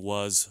exactly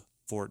was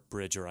Fort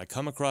Bridger? I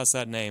come across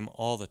that name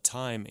all the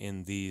time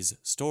in these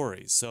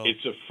stories. So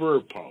it's a fur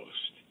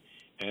post,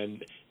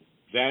 and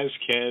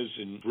Vasquez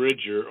and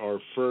Bridger are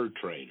fur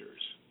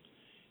traders,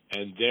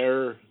 and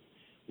they're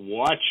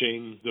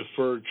watching the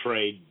fur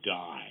trade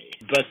die.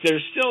 But they're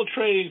still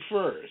trading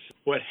furs.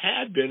 What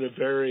had been a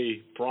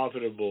very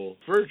profitable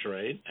fur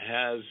trade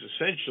has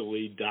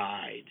essentially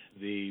died.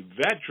 The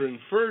veteran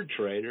fur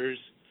traders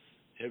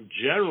have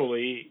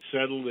generally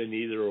settled in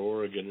either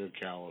Oregon or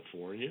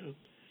California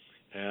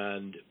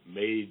and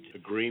made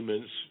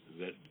agreements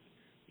that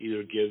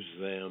either gives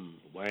them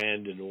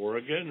land in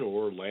Oregon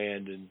or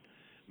land in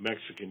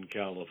Mexican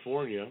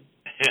California.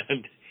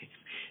 And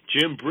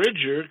Jim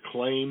Bridger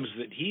claims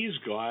that he's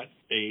got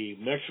a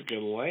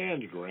Mexican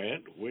land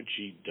grant, which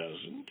he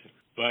doesn't.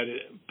 But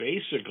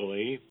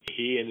basically,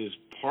 he and his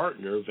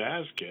partner,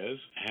 Vasquez,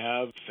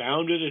 have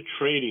founded a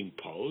trading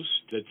post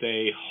that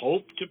they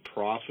hope to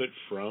profit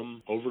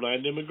from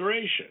overland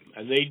immigration.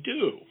 And they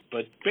do.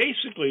 But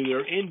basically,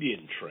 they're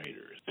Indian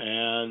traders.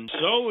 And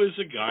so is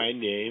a guy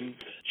named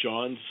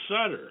John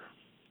Sutter,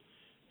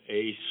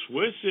 a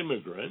Swiss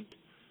immigrant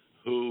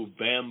who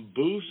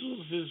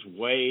bamboozles his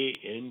way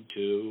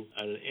into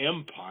an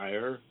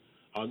empire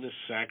on the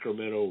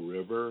Sacramento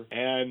River.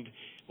 And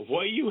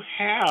what you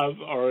have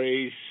are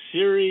a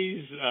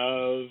series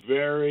of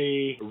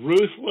very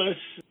ruthless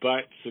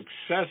but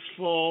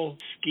successful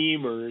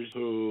schemers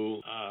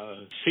who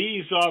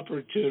seize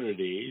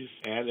opportunities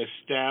and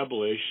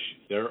establish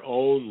their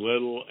own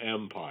little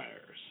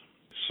empires.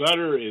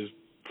 Sutter is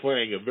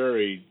playing a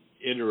very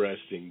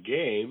interesting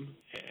game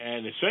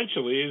and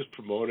essentially is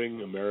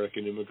promoting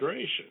American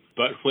immigration.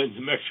 But when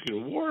the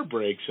Mexican War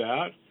breaks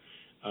out,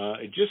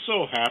 it just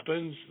so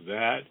happens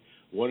that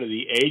one of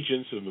the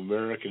agents of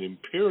American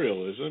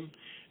imperialism,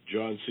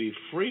 John C.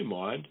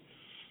 Fremont,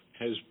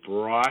 has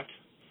brought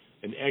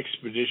an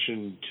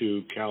expedition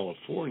to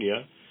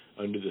California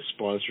under the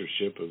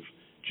sponsorship of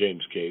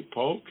James K.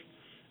 Polk,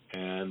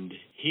 and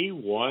he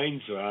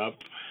winds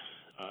up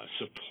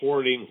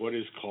supporting what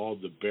is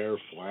called the Bear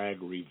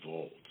Flag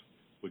Revolt,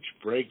 which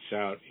breaks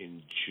out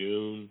in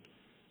June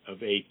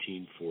of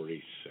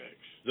 1846.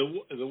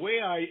 The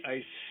way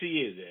I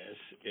see this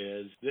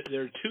is that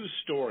there are two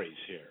stories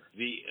here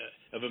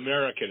of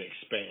American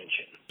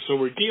expansion. So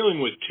we're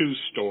dealing with two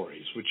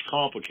stories, which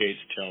complicates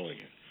telling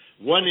it.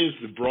 One is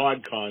the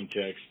broad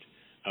context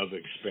of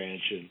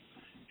expansion,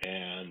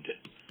 and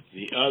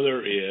the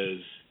other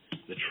is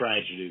the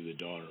tragedy of the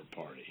Donner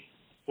Party.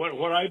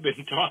 What I've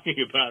been talking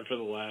about for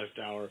the last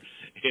hour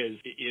is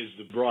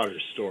the broader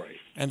story.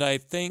 And I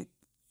think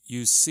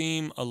you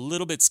seem a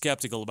little bit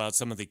skeptical about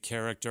some of the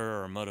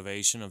character or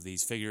motivation of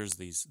these figures,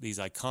 these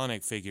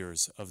iconic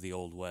figures of the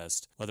Old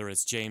West, whether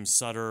it's James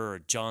Sutter or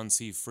John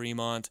C.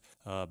 Fremont,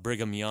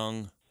 Brigham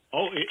Young.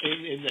 Oh,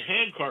 in the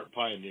handcart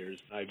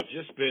pioneers, I've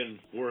just been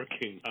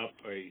working up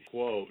a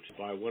quote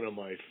by one of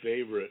my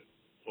favorite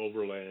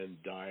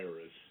overland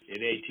diarists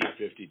in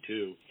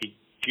 1852. He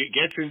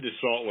gets into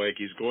Salt Lake,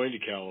 he's going to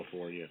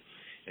California,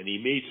 and he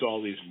meets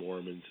all these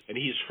Mormons, and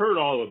he's heard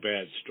all the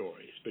bad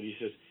stories, but he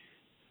says,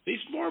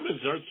 these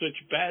Mormons aren't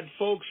such bad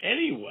folks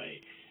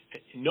anyway.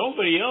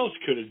 Nobody else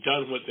could have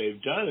done what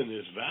they've done in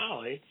this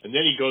valley. And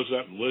then he goes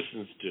up and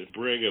listens to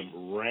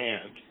Brigham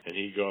rant, and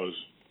he goes,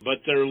 but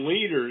their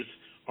leaders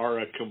are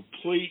a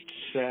complete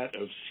set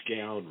of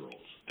scoundrels.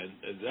 And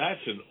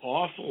that's an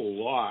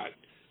awful lot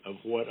of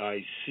what I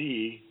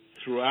see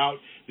throughout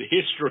the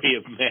history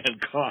of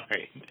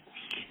mankind.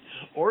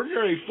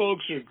 Ordinary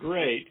folks are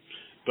great,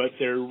 but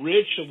their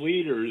rich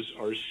leaders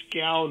are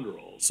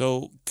scoundrels.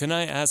 So can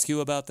I ask you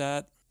about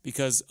that?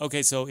 Because,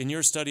 okay, so in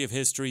your study of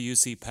history, you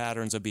see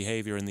patterns of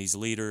behavior in these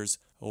leaders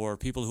or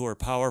people who are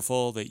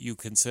powerful that you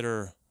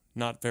consider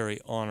not very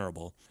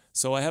honorable.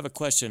 So I have a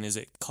question. Is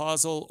it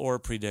causal or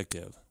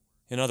predictive?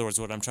 In other words,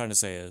 what I'm trying to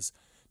say is,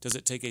 does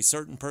it take a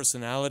certain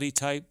personality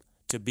type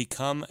to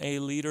become a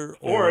leader?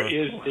 Or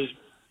is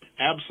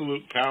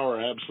absolute power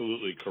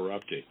absolutely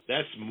corrupting?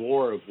 That's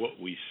more of what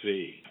we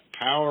see.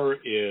 Power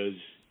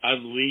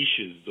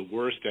unleashes the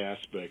worst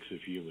aspects of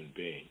human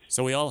beings.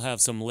 So we all have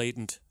some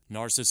latent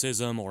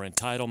narcissism or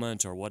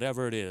entitlement or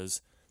whatever it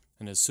is,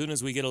 and as soon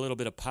as we get a little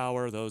bit of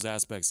power, those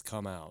aspects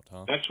come out,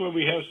 huh? That's why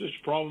we have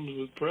such problems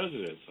with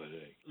presidents, I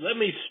think. Let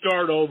me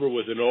start over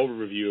with an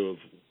overview of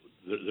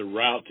the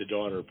route the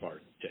Donner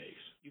Party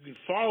takes. You can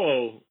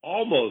follow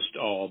almost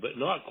all, but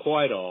not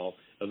quite all,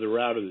 of the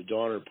route of the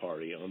Donner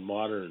Party on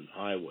modern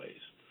highways.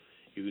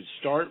 You could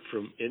start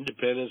from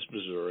Independence,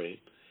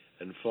 Missouri,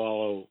 and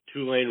follow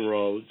two-lane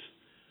roads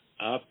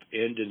up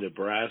into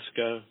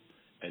Nebraska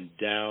and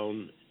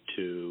down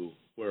to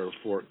where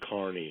Fort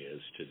Kearny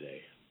is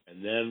today,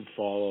 and then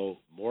follow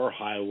more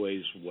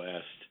highways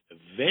west.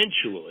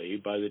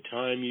 Eventually, by the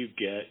time you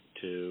get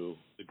to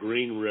the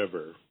Green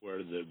River, where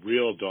the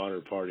real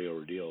Donner Party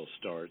ordeal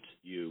starts,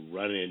 you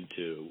run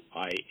into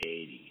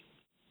I-80.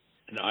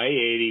 And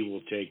I-80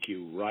 will take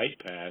you right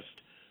past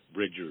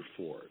Bridger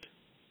Ford.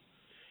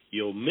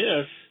 You'll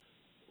miss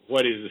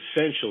what is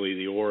essentially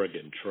the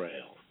Oregon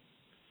Trail.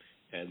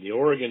 And the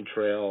Oregon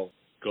Trail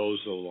goes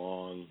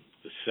along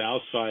the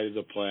south side of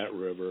the Platte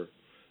River,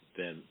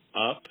 then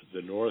up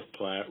the North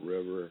Platte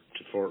River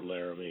to Fort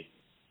Laramie,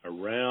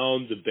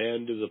 around the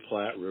bend of the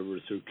Platte River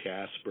through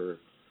Casper,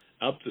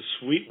 up the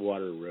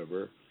Sweetwater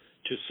River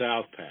to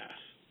South Pass.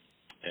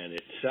 And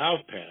at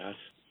South Pass,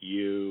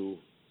 you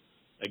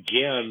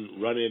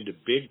again run into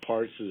big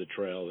parts of the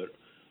trail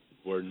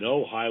where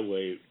no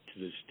highway to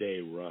this day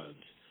runs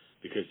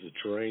because the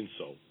terrain's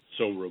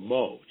so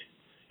remote.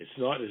 It's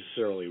not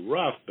necessarily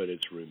rough, but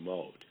it's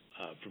remote.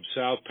 From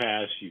South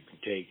Pass, you can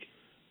take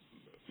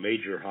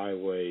major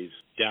highways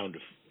down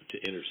to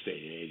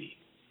Interstate 80.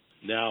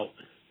 Now,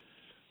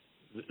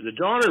 the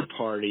Donner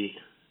Party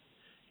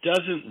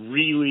doesn't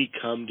really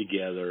come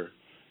together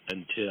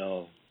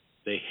until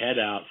they head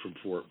out from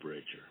Fort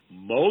Bridger.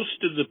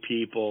 Most of the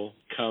people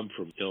come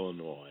from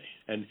Illinois.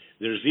 And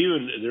there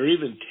are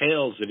even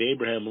tales that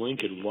Abraham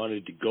Lincoln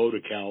wanted to go to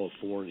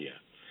California,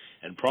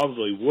 and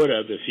probably would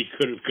have if he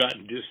could have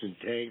gotten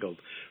disentangled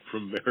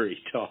from Mary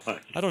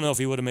Todd. I don't know if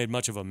he would have made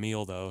much of a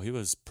meal, though. He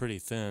was pretty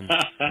thin.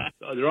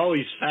 There are all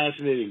these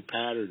fascinating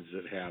patterns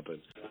that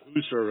happen.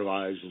 Who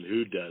survives and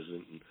who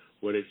doesn't, and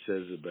what it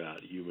says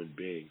about human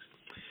beings.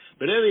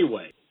 But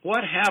anyway,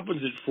 what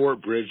happens at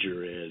Fort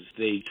Bridger is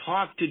they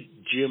talk to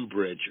Jim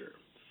Bridger,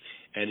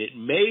 and it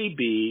may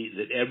be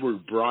that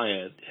Edward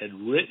Bryant had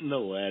written a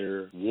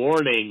letter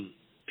warning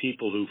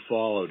people who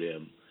followed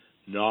him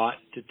not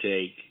to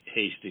take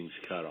Hastings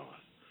Cutoff,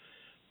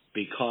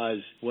 because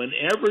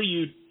whenever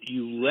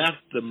you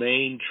left the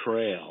main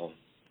trail,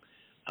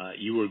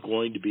 you were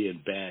going to be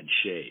in bad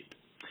shape.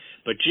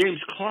 But James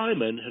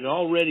Clyman had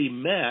already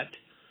met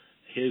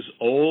his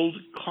old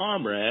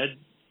comrade,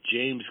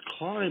 James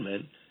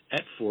Clyman,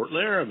 at Fort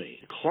Laramie.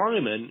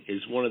 Clyman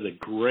is one of the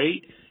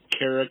great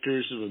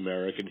characters of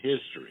American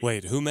history.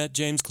 Wait, who met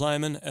James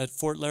Clyman at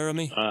Fort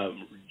Laramie?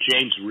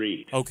 James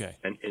Reed. Okay.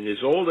 And in his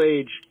old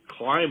age,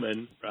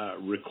 Clyman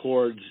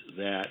records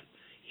that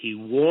he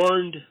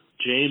warned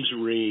James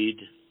Reed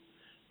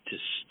to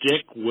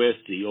stick with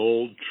the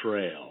old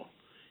trail.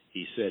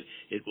 He said,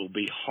 it will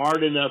be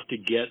hard enough to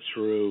get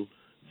through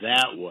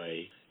that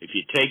way. If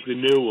you take the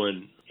new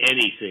one,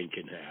 anything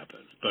can happen.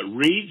 But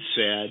Reed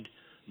said,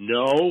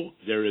 no,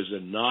 there is a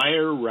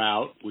nigher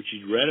route, which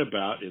he'd read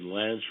about in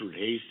Lansford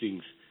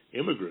Hastings'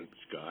 Immigrant's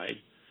Guide,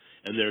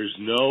 and there's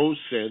no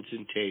sense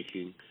in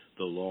taking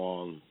the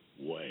long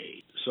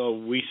way. So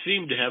we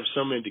seem to have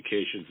some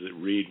indications that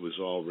Reed was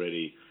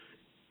already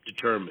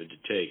determined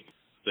to take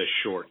the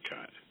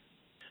shortcut.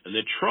 And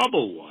the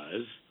trouble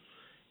was,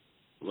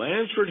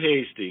 Lansford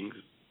Hastings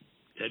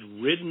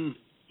had ridden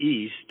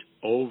east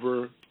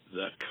over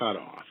the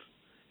cutoff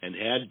and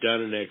had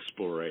done an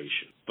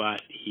exploration,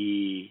 but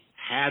he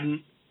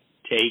hadn't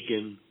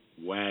taken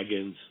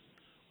wagons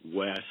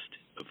west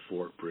of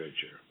Fort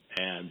Bridger,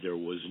 and there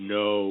was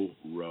no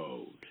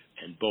road.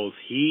 And both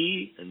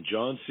he and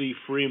John C.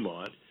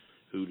 Fremont,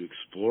 who'd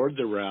explored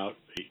the route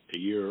a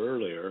year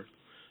earlier,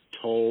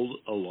 told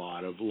a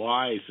lot of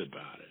lies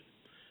about it,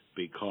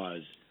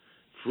 because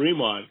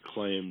Fremont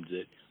claimed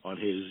that on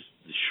the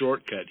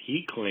shortcut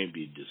he claimed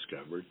he'd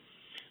discovered,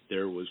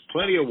 there was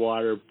plenty of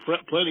water,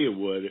 plenty of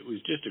wood. It was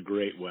just a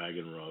great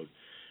wagon road.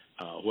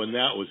 when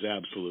that was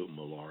absolute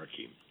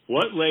malarkey.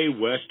 What lay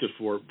west of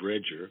Fort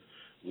Bridger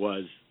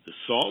was the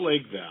Salt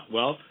Lake Valley.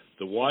 Well,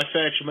 the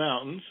Wasatch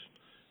Mountains,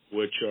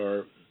 which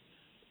are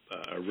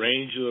a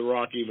range of the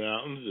Rocky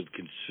Mountains of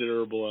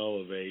considerable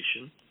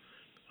elevation,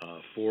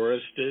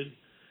 forested,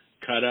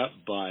 cut up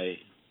by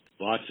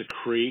lots of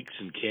creeks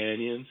and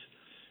canyons,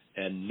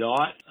 and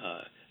not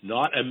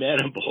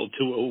amenable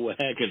to a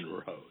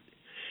wagon road.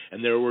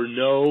 And there were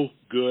no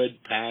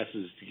good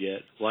passes to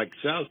get, like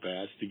South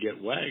Pass, to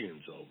get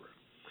wagons over.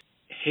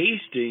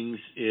 Hastings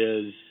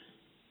is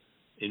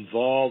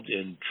involved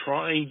in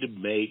trying to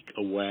make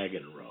a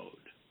wagon road.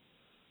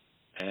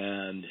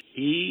 And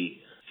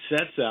he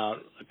sets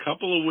out a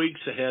couple of weeks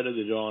ahead of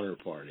the Donner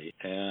Party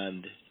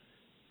and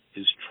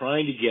is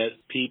trying to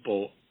get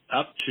people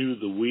up to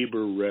the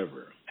Weber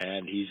River.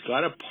 And he's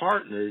got a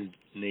partner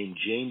named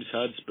James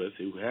Hudspeth,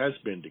 who has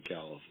been to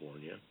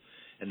California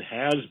and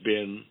has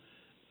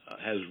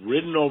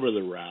ridden over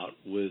the route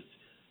with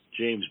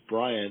James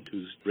Bryant,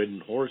 who's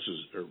ridden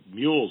horses or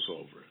mules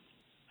over it.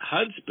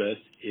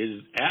 Hudspeth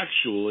is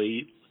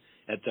actually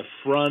at the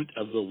front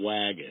of the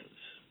wagons.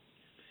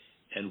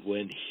 And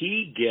when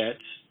he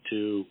gets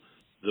to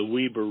the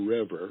Weber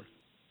River,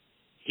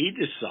 he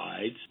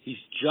decides he's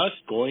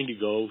just going to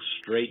go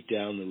straight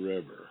down the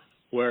river.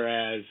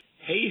 Whereas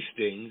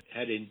Hastings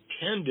had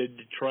intended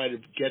to try to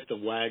get the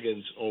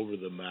wagons over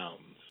the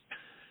mountains.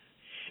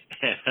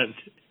 And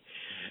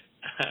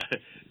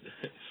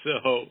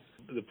so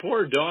the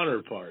poor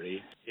Donner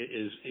Party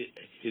is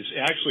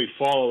actually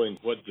following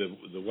what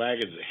the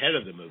wagons ahead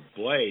of them have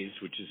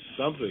blazed, which is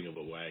something of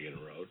a wagon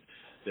road.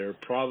 There are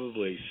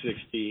probably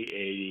 60,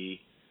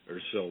 80 or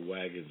so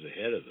wagons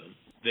ahead of them.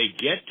 They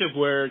get to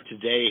where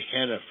today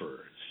Hennifer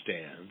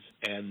stands,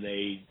 and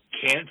they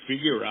can't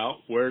figure out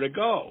where to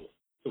go.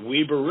 The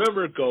Weber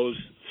River goes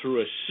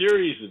through a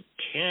series of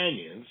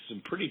canyons,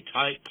 some pretty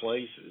tight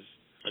places,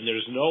 and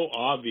there's no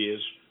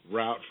obvious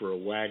route for a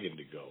wagon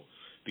to go,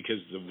 because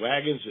the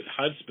wagons that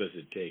Hudspeth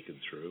had taken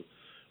through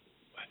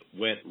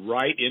went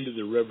right into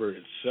the river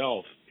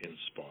itself in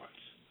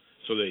spots,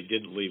 so they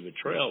didn't leave a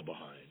trail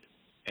behind.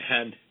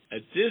 And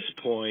at this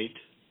point,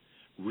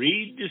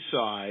 Reed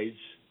decides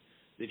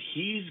that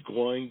he's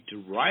going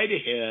to ride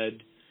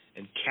ahead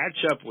and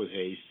catch up with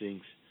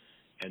Hastings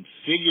and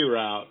figure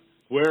out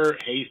where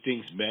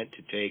Hastings meant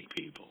to take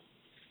people.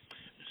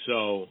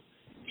 So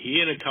he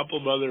and a couple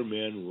of other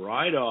men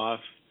ride off,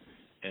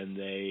 and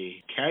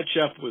they catch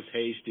up with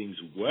Hastings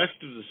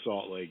west of the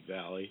Salt Lake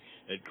Valley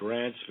at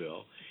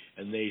Grantsville,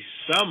 and they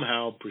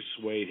somehow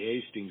persuade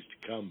Hastings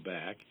to come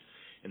back,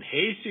 and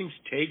Hastings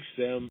takes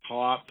them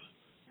top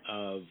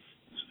of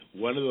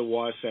one of the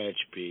Wasatch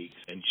Peaks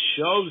and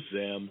shows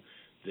them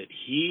that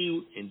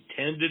he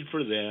intended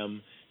for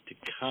them to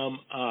come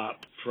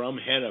up from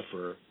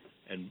Hennifer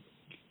and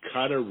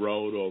cut a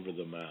road over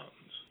the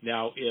mountains.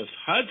 Now, if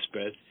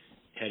Hudspeth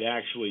had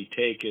actually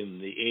taken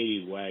the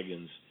 80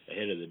 wagons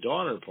ahead of the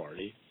Donner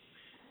Party,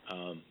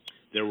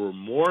 there were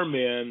more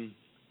men.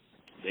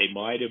 They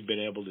might have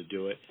been able to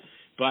do it.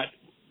 But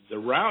the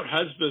route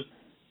Hudspeth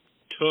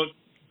took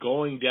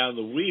going down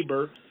the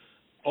Weber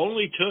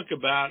only took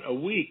about a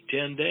week,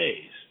 10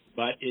 days.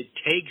 But it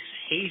takes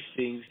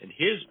Hastings and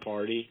his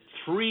party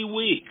 3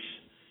 weeks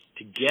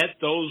to get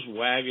those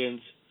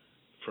wagons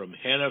from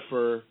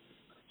Hennifer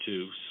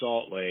to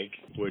Salt Lake,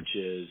 which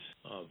is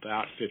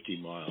about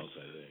 50 miles,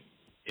 I think.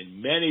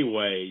 In many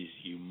ways,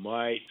 you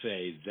might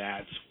say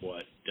that's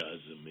what does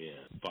them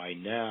in. By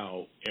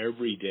now,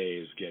 every day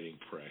is getting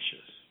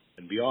precious.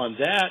 And beyond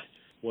that,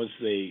 once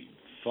they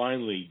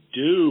finally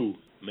do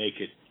make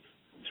it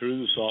through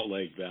the Salt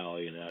Lake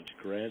Valley and out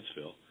to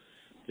Grantsville,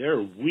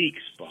 they're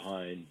weeks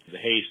behind the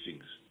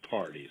Hastings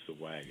parties,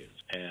 the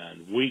wagons,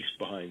 and weeks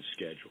behind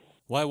schedule.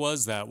 Why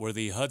was that? Were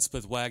the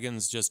Hudspeth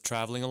wagons just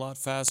traveling a lot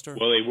faster?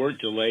 Well, they weren't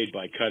delayed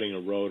by cutting a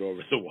road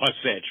over the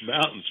Wasatch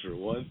Mountains, for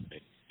one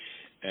thing.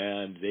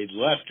 And they'd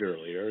left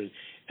earlier,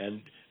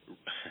 and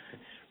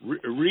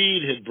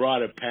Reed had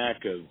brought a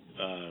pack of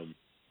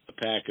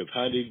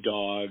hunting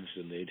dogs,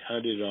 and they'd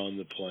hunted on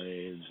the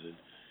plains,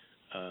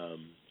 and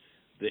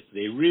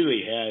they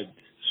really had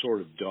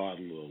sort of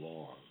dawdled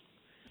along.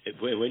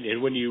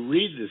 And when you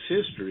read this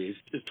history,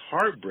 it's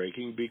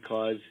heartbreaking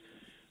because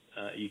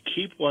you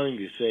keep wanting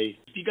to say,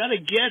 you got to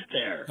get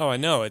there. Oh, I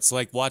know. It's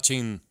like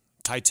watching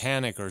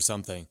Titanic or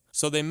something.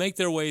 So they make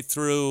their way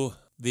through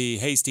the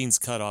Hastings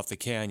cut off the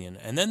canyon,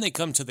 and then they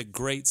come to the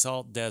Great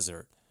Salt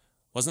Desert.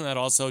 Wasn't that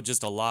also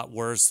just a lot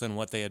worse than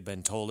what they had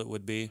been told it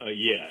would be?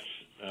 Yes.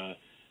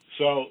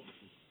 So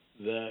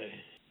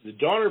the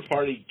Donner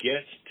Party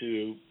gets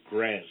to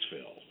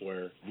Grantsville,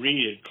 where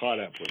Reed had caught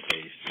up with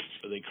Hastings.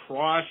 So they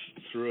cross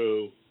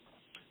through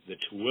the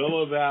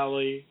Tooele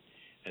Valley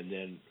and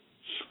then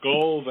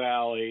Skull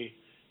Valley.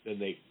 Then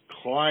they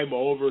climb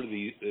over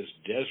this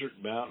desert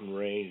mountain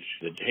range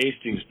that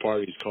Hastings'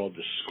 party called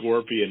the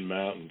Scorpion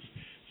Mountains.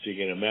 So you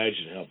can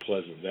imagine how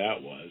pleasant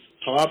that was.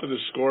 Top of the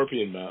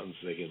Scorpion Mountains,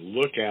 they can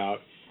look out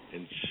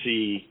and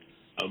see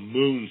a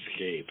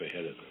moonscape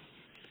ahead of them.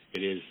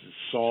 It is the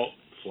salt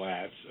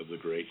flats of the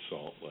Great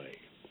Salt Lake.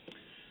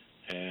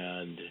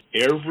 And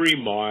every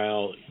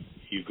mile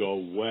you go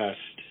west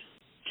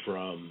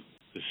from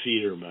the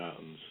Cedar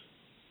Mountains,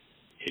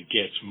 it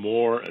gets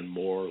more and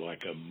more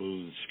like a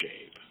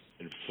moonscape.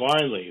 And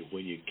finally,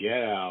 when you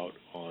get out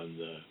on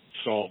the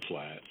salt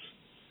flats,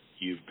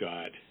 you've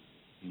got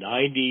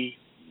 90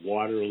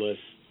 waterless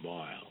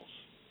miles,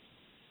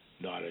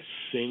 not a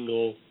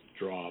single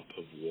drop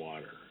of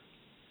water.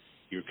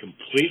 You're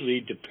completely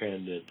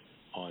dependent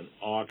on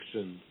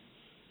oxen,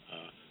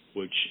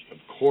 which of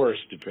course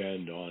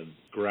depend on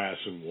grass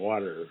and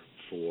water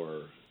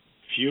for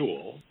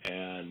fuel,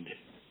 and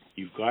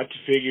you've got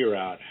to figure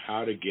out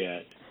how to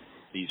get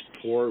these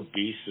poor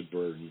beasts of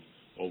burden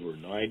over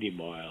 90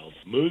 miles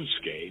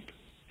moonscape,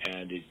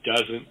 and it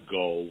doesn't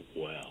go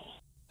well.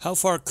 How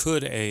far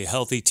could a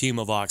healthy team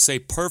of ox, say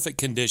perfect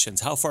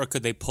conditions, how far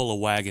could they pull a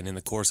wagon in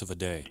the course of a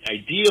day?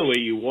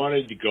 Ideally, you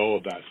wanted to go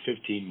about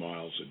 15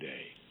 miles a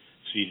day,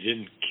 so you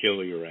didn't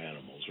kill your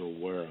animals or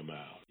wear them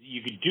out.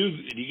 You could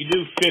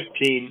do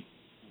 15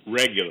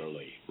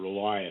 regularly,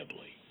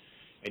 reliably,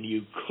 and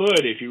you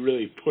could, if you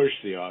really push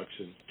the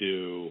oxen,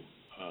 do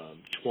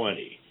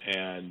 20.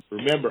 And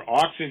remember,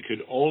 oxen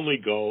could only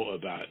go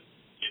about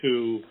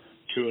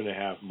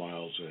 2.5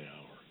 miles an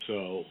hour.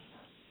 So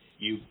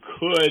you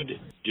could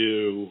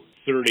do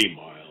 30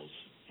 miles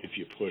if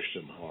you pushed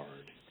them hard.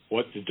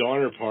 What the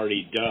Donner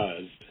Party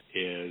does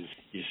is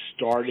you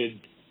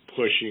started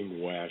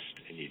pushing west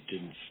and you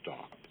didn't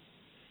stop.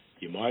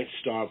 You might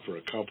stop for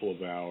a couple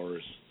of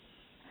hours.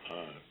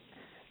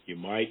 You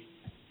might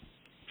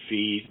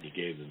feed, and you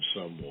gave them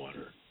some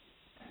water.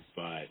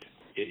 But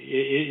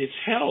it's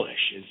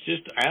hellish. It's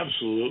just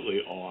absolutely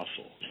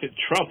awful. The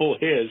trouble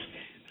is,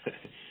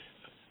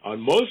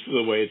 on most of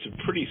the way, it's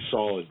a pretty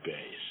solid base.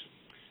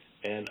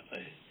 And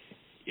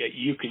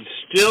you can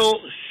still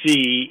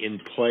see in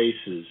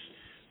places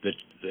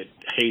that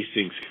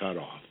Hastings cut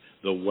off,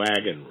 the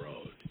wagon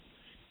road.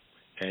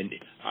 And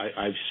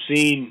I've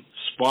seen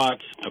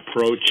spots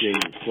approaching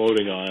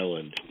Floating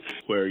Island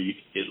where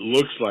it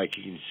looks like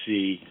you can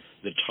see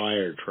the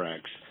tire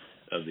tracks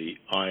of the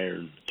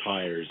iron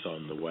tires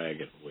on the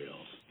wagon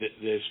wheels.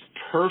 This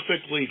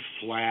perfectly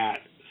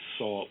flat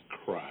salt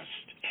crust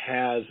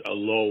has a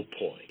low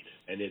point,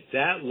 and at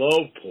that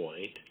low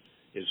point,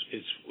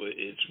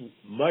 it's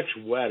much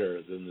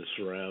wetter than the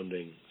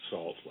surrounding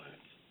salt flats.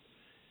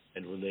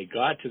 And when they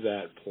got to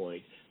that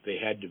point, they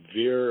had to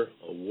veer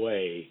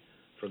away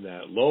from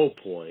that low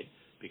point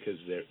because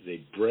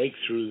they'd break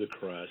through the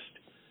crust,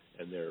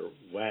 and their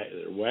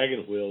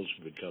wagon wheels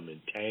would become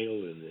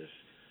entangled in this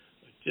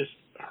just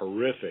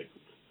horrific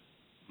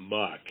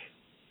muck.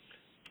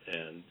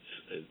 And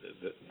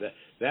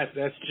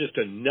that's just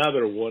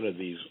another one of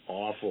these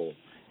awful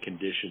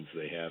conditions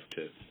they have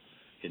to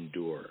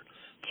endure.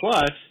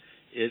 Plus,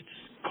 it's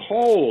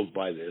cold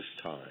by this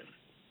time.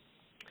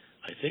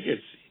 I think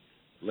it's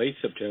late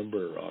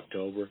September or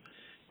October,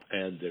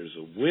 and there's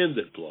a wind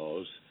that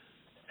blows,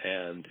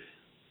 and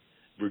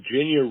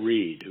Virginia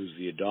Reed, who's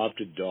the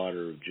adopted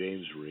daughter of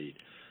James Reed,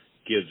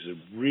 gives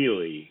a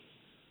really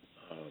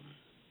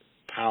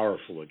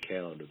powerful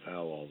account of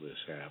how all this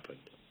happened.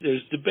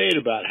 There's debate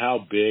about how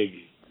big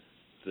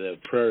the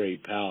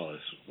Prairie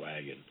Palace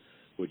wagon,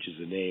 which is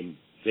a name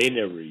they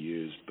never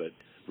used, but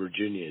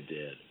Virginia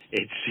did.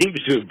 It seems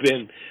to have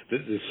been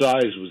that the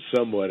size was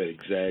somewhat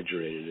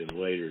exaggerated in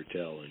later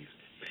tellings.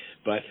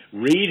 But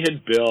Reed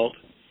had built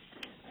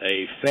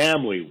a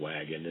family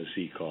wagon, as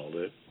he called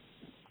it,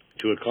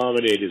 to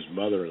accommodate his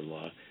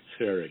mother-in-law,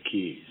 Sarah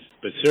Keyes.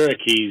 But Sarah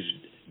Keyes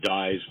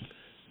dies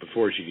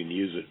before she can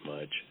use it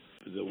much.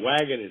 The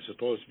wagon is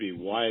supposed to be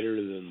wider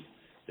than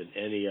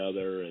any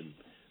other, and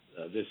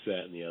this,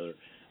 that, and the other.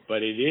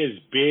 But it is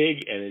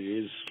big and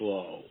it is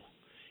slow.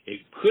 It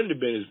couldn't have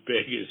been as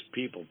big as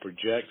people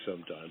project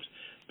sometimes,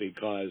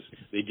 because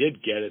they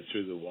did get it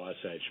through the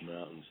Wasatch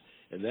Mountains,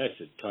 and that's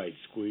a tight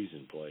squeeze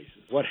in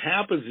places. What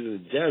happens in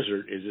the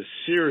desert is a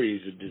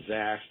series of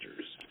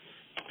disasters,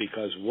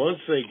 because once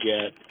they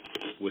get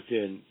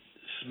within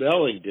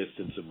smelling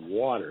distance of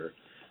water,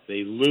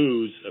 they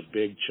lose a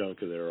big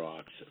chunk of their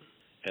oxen.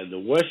 And the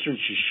Western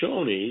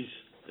Shoshones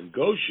and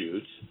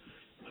Goshutes,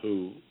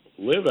 who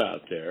live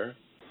out there,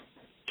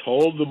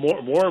 told the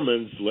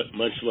Mormons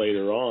much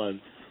later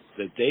on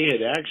that they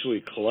had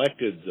actually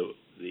collected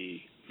the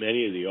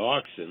many of the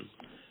oxen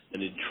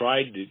and had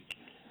tried to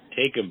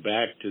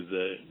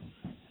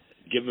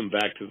give them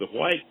back to the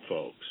white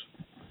folks,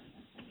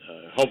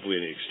 hopefully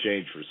in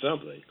exchange for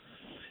something.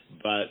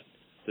 But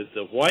that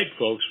the white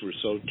folks were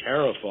so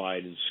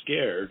terrified and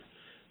scared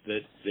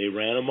that they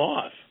ran them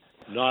off.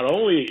 Not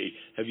only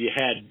have you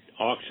had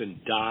oxen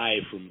die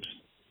from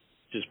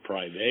just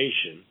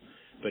privation,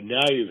 but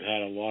now you've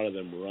had a lot of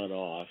them run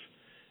off,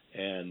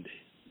 and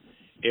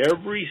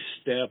every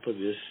step of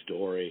this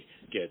story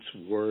gets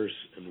worse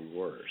and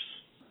worse.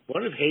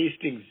 One of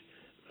Hastings'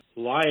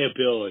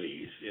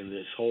 liabilities in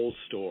this whole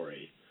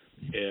story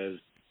is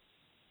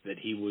that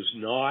he was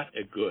not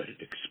a good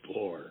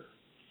explorer.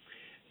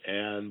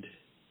 And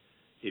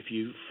if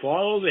you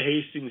follow the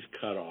Hastings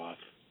cutoff,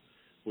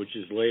 which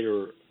is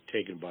later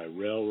taken by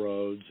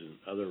railroads and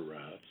other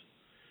routes,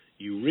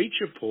 you reach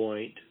a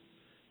point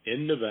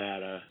in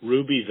Nevada,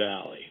 Ruby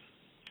Valley,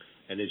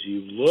 and as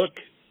you look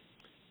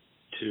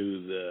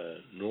to the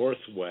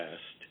northwest,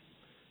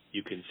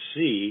 you can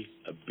see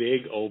a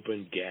big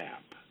open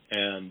gap.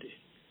 And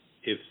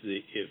if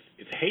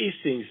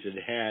Hastings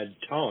had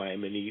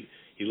time, and he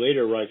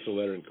later writes a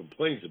letter and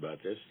complains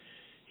about this,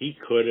 he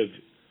could have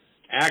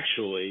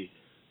actually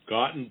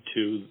gotten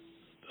to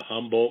the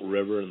Humboldt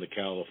River and the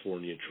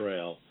California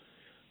Trail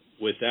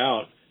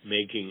without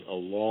making a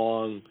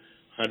long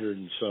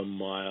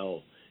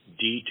 100-and-some-mile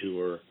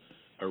detour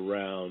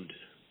around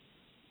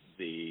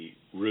the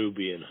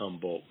Ruby and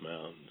Humboldt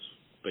Mountains.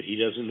 But he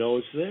doesn't know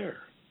it's there.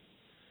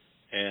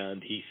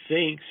 And he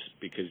thinks,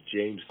 because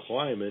James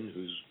Kleiman,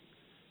 who's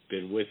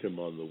been with him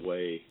on the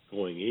way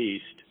going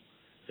east,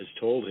 has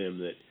told him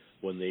that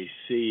when they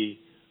see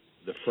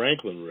the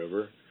Franklin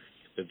River,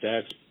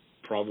 that's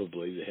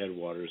probably the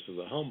headwaters of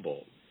the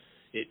Humboldt.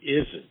 It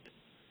isn't.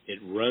 It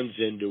runs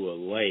into a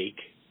lake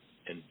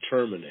and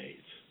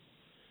terminates.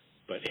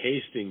 But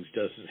Hastings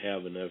doesn't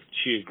have enough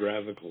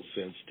geographical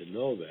sense to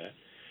know that.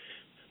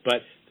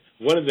 But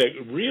one of the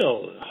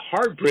real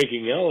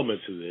heartbreaking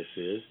elements of this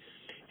is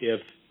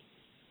if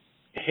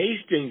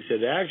Hastings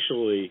had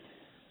actually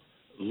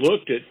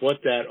looked at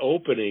what that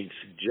opening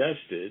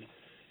suggested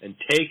and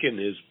taken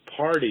his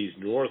parties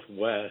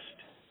northwest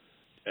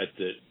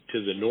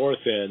to the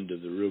north end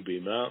of the Ruby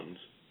Mountains,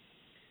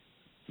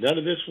 none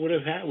of this would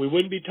have happened. We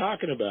wouldn't be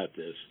talking about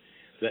this.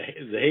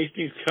 The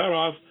Hastings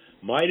cutoff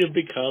might have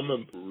become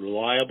a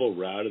reliable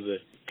route of the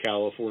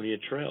California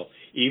Trail,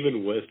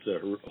 even with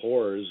the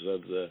horrors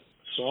of the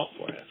salt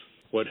flats.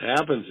 What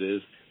happens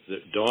is the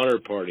Donner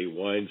Party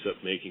winds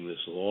up making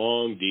this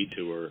long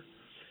detour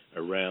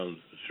around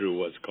through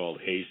what's called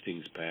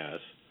Hastings Pass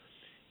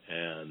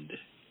and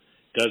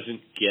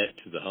doesn't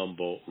get to the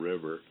Humboldt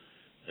River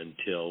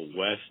until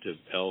west of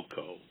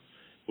Elko,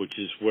 which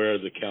is where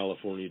the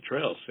California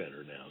Trail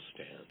Center now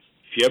stands.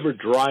 If you ever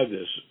drive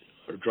this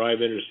or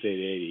drive Interstate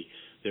 80,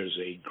 there's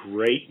a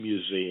great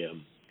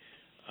museum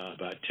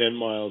about 10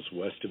 miles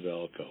west of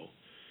Elko,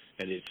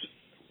 and it's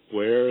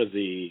where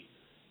the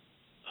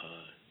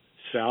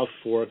South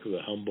Fork of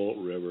the Humboldt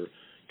River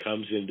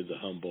comes into the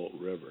Humboldt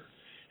River.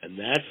 And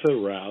that's the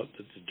route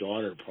that the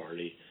Donner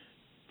Party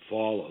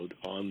followed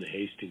on the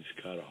Hastings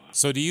cutoff.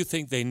 So do you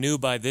think they knew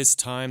by this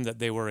time that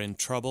they were in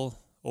trouble?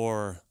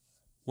 Or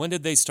when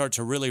did they start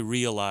to really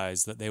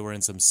realize that they were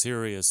in some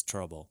serious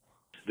trouble?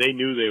 They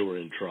knew they were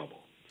in trouble,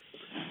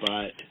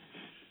 but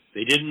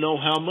they didn't know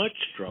how much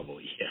trouble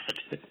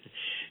yet.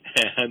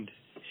 And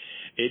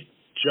it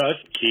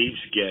just keeps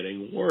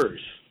getting worse.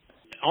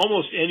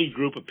 Almost any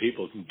group of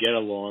people can get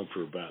along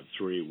for about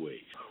 3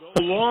 weeks.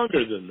 Go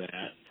longer than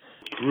that,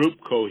 group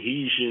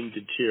cohesion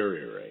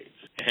deteriorates.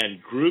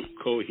 And group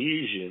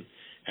cohesion,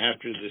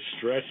 after the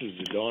stresses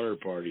the Donner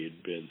Party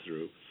had been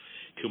through,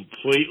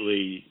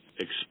 completely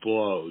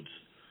explodes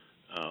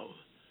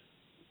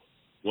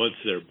once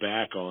they're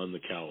back on the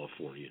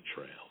California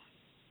Trail.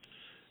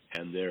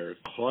 And they're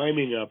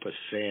climbing up a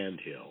sand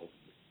hill,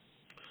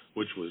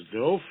 which was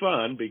no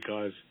fun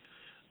because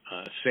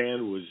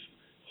sand was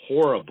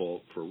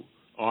horrible for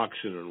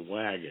oxen and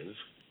wagons.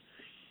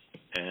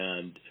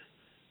 And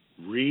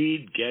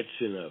Reed gets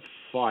in a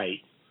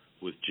fight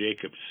with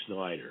Jacob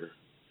Snyder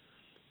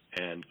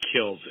and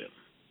kills him.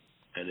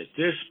 And at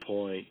this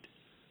point,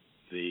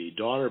 the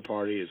Donner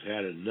Party has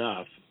had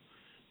enough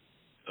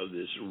of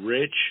this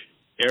rich,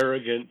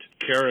 arrogant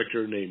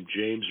character named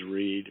James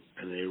Reed,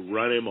 and they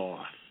run him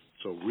off.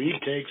 So Reed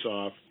takes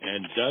off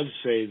and does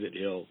say that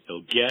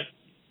he'll get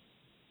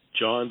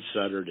John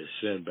Sutter to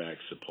send back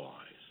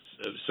supplies.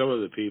 Some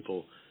of the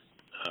people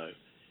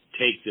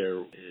take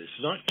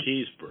it's not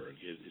Keseberg,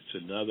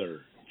 it's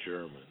another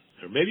German.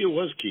 Or maybe it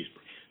was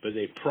Keseberg, but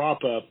they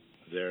prop up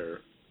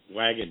their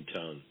wagon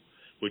tongue,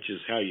 which is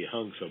how you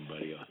hung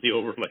somebody on the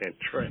overland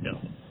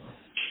trail.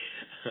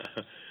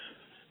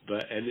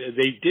 And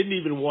they didn't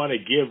even want to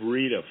give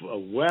Reed a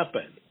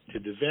weapon to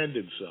defend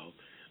himself,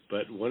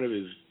 but one of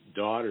his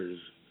daughters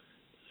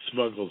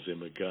smuggles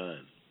him a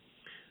gun.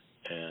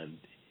 And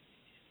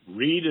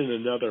Reed and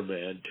another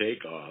man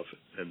take off,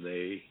 and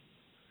they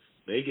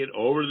get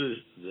over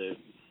the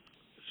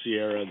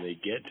Sierra, and they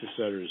get to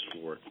Sutter's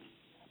Fort.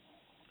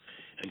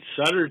 And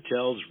Sutter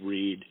tells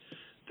Reed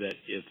that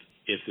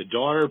if the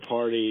Donner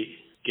Party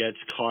gets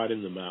caught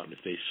in the mountain,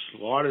 if they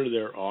slaughter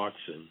their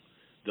oxen,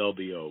 they'll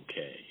be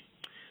okay.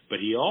 But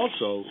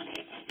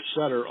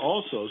Sutter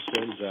also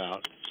sends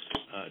out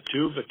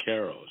 2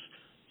 vaqueros,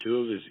 2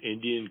 of his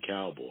Indian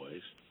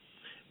cowboys,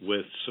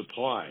 with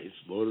supplies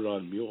loaded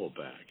on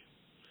muleback.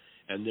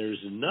 And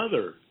there's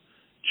another,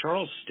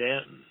 Charles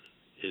Stanton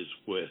is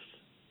with,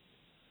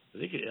 I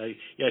think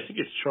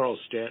it's Charles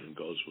Stanton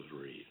goes with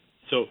Reed.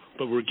 So,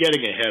 but we're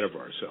getting ahead of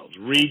ourselves.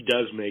 Reed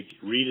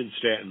and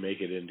Stanton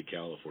make it into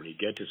California,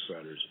 get to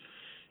Sutter's.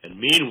 And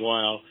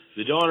meanwhile,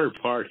 the Donner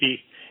Party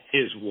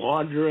is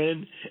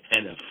wandering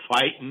and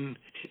fighting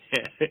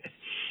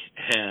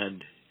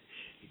and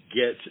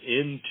gets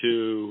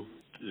into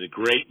the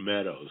Great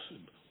Meadows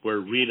where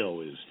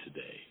Reno is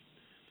today.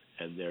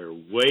 and they're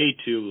way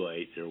too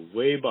late. They're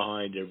way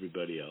behind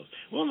everybody else.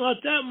 Well, not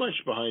that much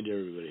behind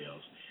everybody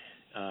else.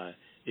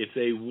 If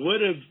they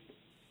would have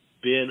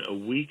been a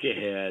week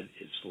ahead,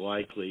 it's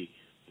likely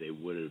they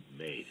would have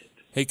made it.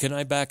 Hey, can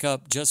I back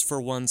up just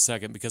for 1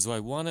 second? Because I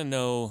want to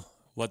know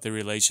what the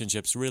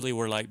relationships really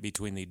were like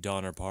between the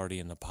Donner Party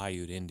and the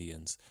Paiute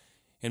Indians.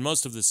 In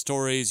most of the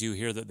stories, you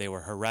hear that they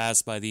were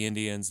harassed by the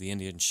Indians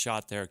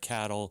shot their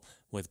cattle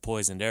with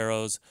poisoned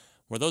arrows.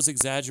 Were those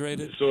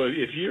exaggerated? So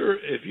if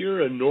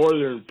you're a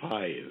northern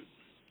Paiute,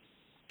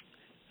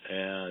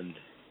 and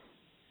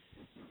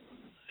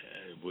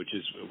which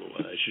is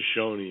a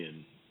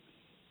Shoshonean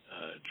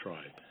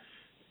tribe,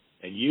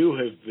 and you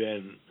have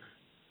been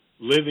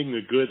living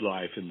the good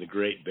life in the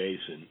Great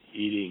Basin,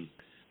 eating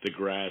the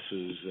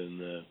grasses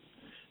and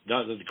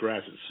not the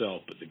grass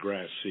itself, but the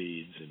grass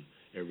seeds and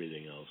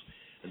everything else,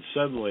 and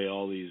suddenly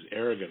all these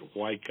arrogant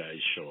white guys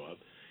show up,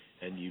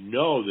 and you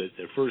know that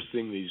the first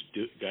thing these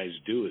guys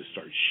do is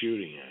start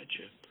shooting at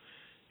you,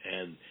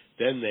 and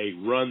then they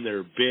run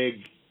their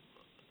big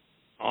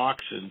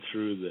oxen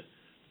through the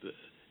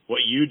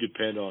what you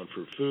depend on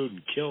for food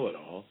and kill it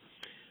all,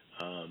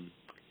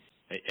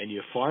 and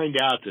you find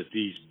out that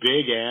these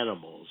big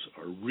animals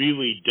are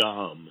really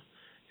dumb,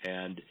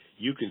 and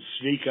you can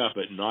sneak up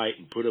at night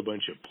and put a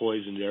bunch of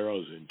poisoned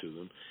arrows into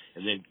them,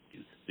 and then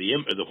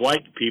the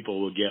white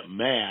people will get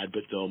mad,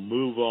 but they'll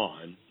move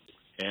on,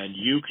 and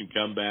you can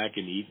come back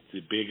and eat the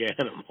big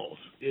animals.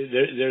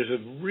 There's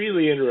a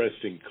really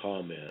interesting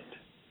comment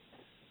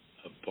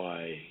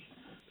by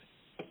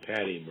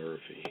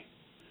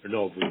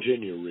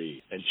Virginia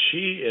Reed, and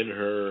she, in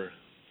her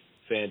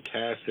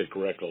fantastic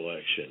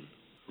recollection,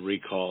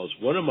 recalls,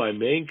 one of my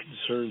main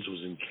concerns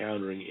was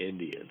encountering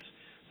Indians,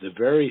 the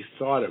very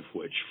thought of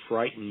which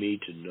frightened me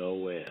to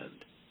no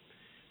end.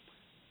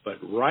 But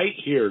right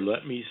here,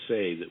 let me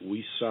say that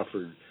we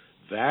suffered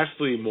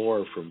vastly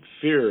more from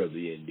fear of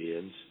the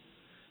Indians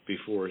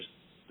before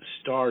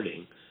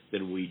starting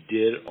than we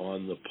did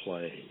on the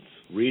plains.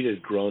 Reed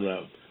had grown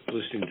up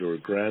listening to her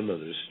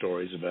grandmother's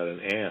stories about an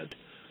aunt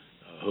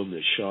whom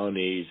the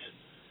Shawnees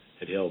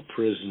had held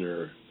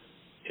prisoner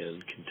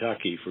in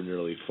Kentucky for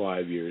nearly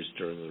 5 years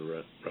during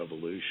the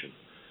Revolution.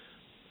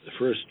 The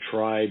first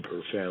tribe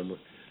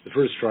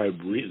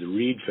the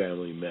Reed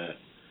family met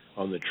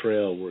on the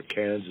trail were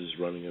Kansas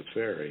running a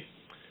ferry.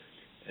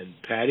 And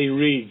Patty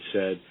Reed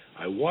said,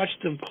 I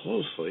watched them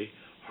closely,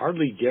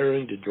 hardly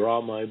daring to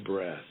draw my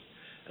breath,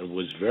 and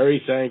was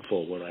very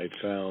thankful when I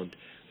found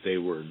they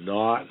were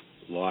not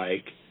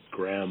like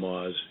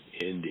Grandma's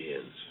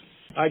Indians.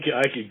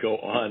 I could go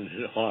on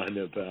and on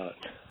about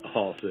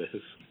all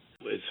this.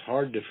 It's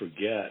hard to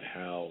forget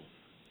how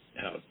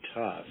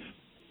tough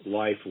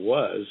life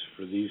was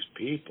for these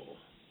people.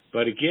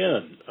 But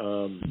again,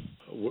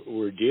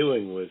 we're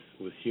dealing with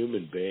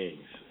human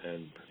beings,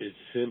 and it's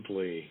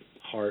simply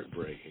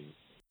heartbreaking.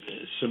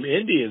 Some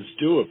Indians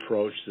do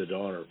approach the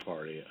Donner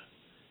Party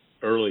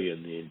early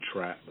in the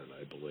entrapment,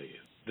 I believe.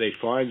 They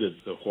find that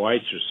the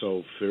whites are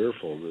so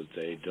fearful that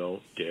they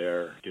don't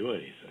dare do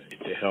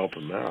anything to help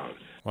them out.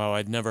 Wow,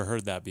 I'd never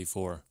heard that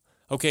before.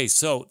 Okay,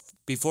 so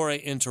before I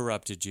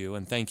interrupted you,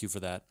 and thank you for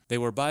that, they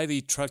were by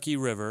the Truckee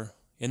River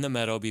in the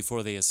meadow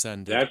before they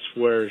ascended. That's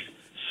where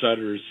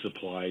Sutter's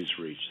supplies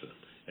reach them,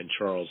 and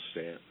Charles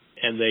Stanton.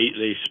 And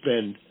they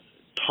spend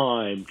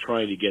time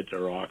trying to get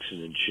their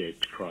oxen in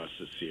shape to cross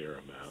the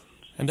Sierra Mountains.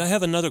 And I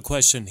have another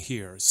question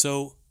here.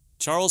 So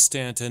Charles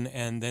Stanton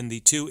and then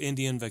the two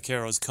Indian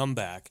vaqueros come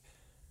back.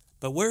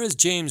 But where is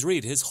James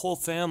Reed? His whole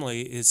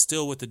family is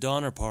still with the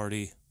Donner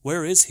Party.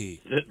 Where is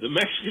he? The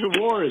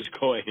Mexican War is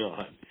going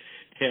on,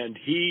 and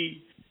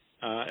he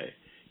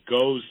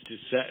goes to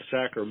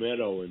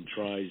Sacramento and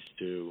tries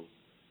to,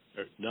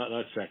 or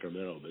not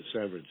Sacramento, but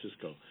San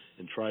Francisco,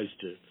 and tries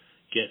to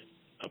get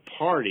a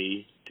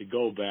party to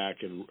go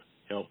back and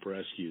help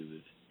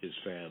rescue his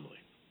family.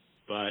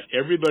 But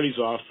everybody's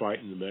off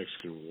fighting the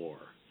Mexican War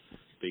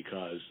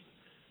because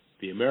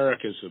the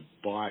Americans have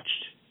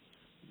botched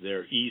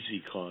their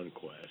easy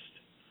conquest,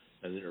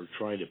 and they're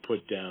trying to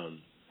put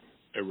down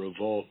a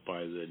revolt by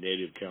the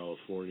native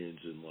Californians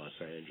in Los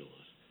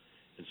Angeles.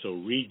 And so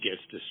Reed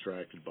gets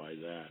distracted by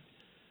that,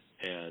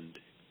 and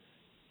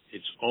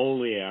it's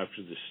only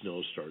after the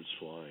snow starts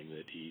flying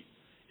that he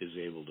is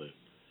able to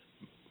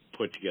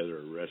put together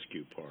a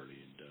rescue party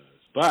and does.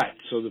 But,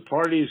 so the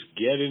parties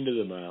get into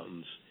the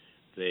mountains.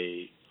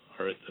 They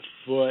are at the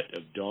foot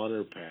of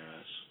Donner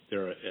Pass.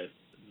 They're at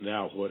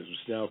now what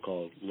is now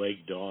called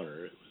Lake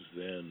Donner. It was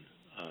then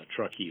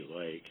Truckee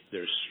Lake.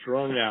 They're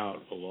strung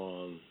out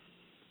along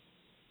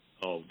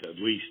at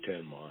least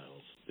 10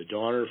 miles. The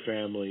Donner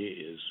family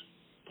is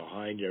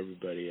behind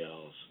everybody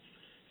else,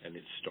 and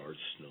it starts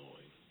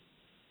snowing.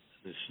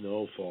 The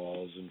snow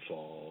falls and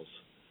falls,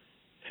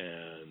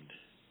 and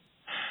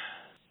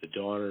the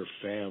Donner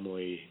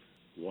family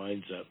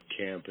winds up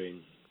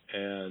camping,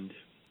 and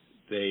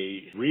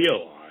they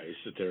realize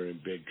that they're in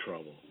big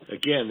trouble.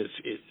 Again,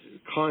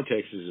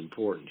 context is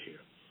important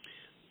here.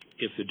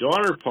 If the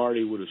Donner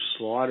Party would have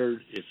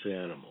slaughtered its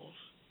animals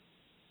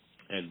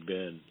and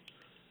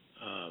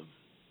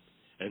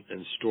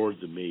and stored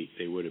the meat,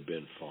 they would have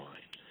been fine.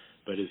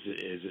 But as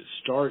it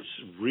starts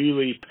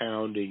really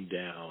pounding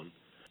down,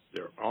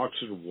 their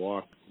oxen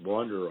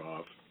wander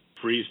off,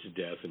 freeze to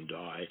death and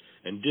die,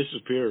 and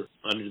disappear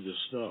under the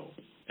snow.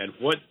 And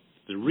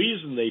the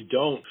reason they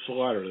don't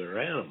slaughter their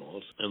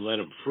animals and let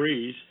them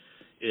freeze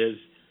is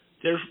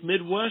they're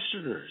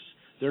Midwesterners.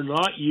 They're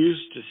not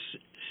used to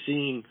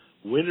seeing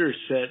winter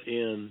set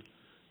in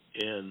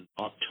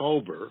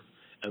October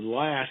and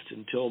last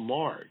until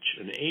March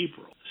and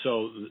April.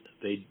 So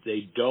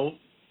they don't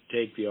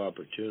take the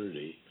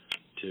opportunity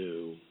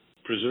to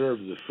preserve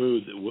the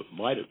food that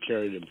might have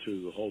carried them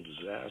through the whole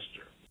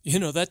disaster.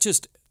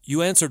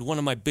 You answered one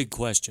of my big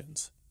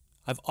questions.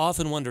 I've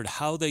often wondered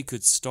how they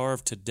could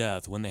starve to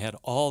death when they had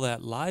all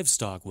that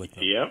livestock with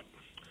them. Yep.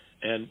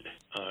 And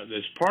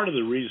that's part of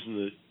the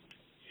reason that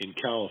in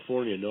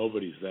California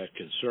nobody's that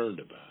concerned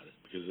about it,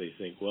 because they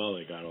think, well,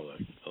 they got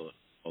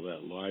all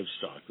that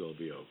livestock, they'll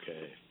be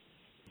okay.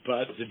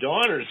 But the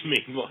Donners,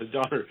 meanwhile,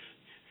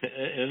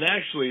 and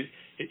actually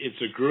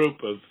it's a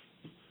group of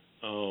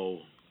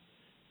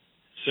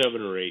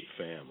 7 or 8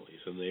 families,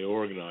 and they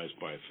organize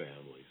by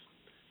families.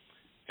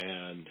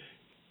 And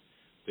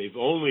they've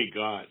only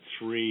got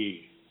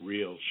 3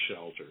 real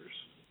shelters,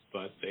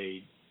 but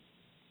they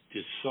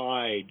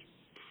decide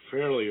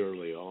fairly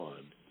early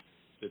on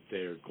that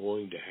they're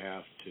going to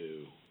have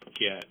to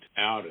get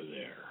out of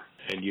there.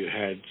 And you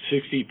had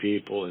 60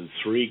 people in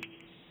 3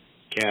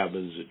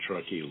 cabins at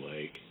Truckee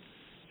Lake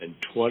and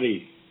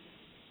 20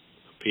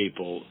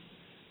 people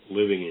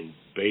living in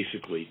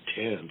basically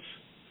tents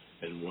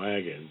and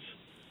wagons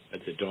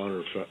at the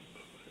Donner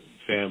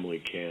family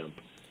camp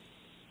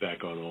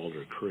back on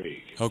Alder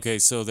Creek. Okay,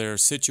 so their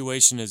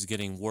situation is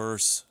getting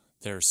worse.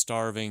 They're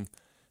starving.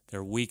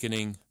 They're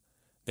weakening.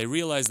 They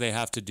realize they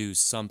have to do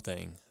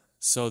something.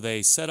 So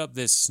they set up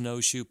this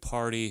snowshoe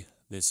party,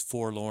 this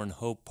forlorn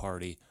hope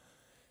party,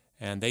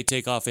 and they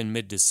take off in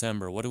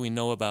mid-December. What do we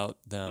know about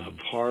them?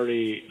 A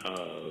party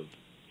of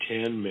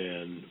 10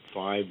 men,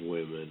 5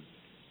 women,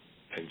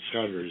 and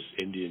Sutter's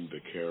Indian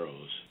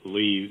vaqueros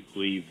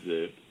leave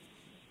the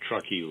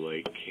Truckee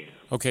Lake camp.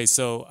 Okay,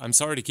 so I'm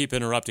sorry to keep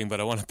interrupting,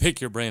 but I want to pick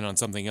your brain on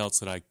something else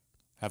that I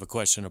have a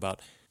question about.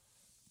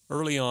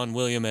 Early on,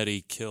 William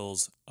Eddy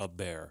kills a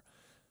bear.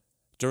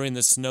 During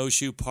the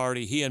snowshoe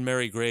party, he and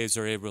Mary Graves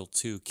are able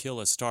to kill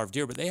a starved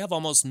deer, but they have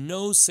almost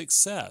no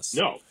success.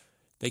 No.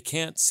 They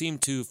can't seem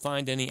to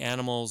find any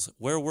animals.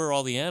 Where were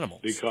all the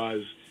animals?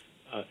 Because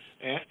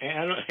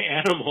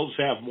animals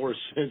have more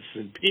sense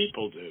than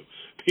people do.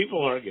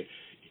 People aren't good.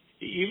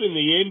 Even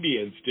the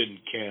Indians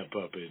didn't camp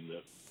up in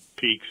the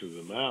peaks of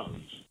the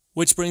mountains.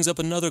 Which brings up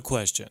another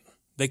question.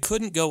 They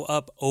couldn't go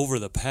up over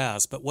the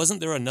pass, but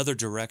wasn't there another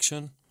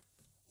direction?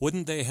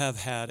 Wouldn't they have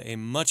had a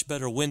much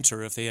better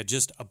winter if they had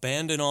just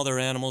abandoned all their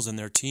animals and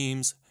their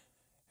teams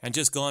and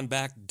just gone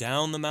back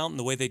down the mountain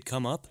the way they'd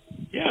come up?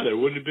 Yeah, there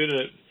wouldn't have been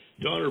a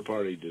Donner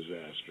Party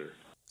disaster.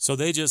 So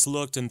they just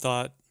looked and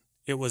thought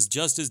it was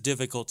just as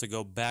difficult to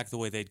go back the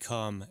way they'd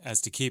come as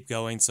to keep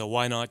going, so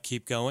why not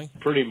keep going?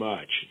 Pretty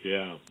much,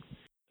 yeah.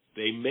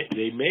 They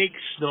make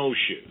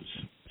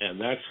snowshoes,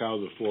 and that's how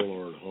the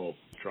Forlorn Hope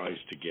tries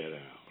to get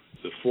out.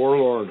 The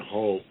Forlorn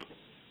Hope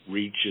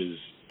reaches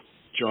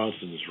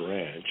Johnson's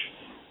Ranch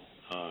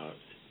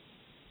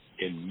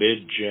in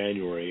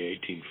mid-January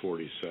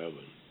 1847,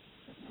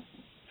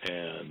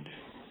 and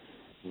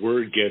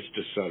word gets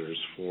to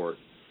Sutter's Fort,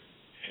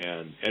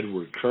 and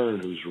Edward Kern,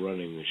 who's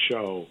running the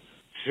show,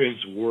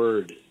 spreads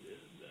word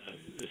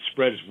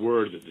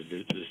that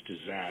this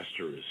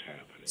disaster is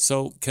happening.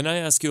 So can I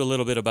ask you a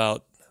little bit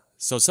about,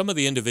 so some of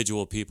the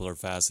individual people are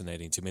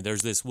fascinating to me.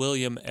 There's this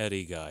William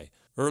Eddy guy.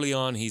 Early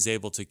on, he's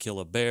able to kill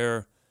a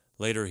bear.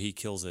 Later, he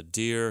kills a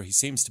deer. He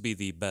seems to be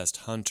the best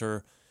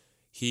hunter.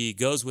 He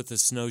goes with the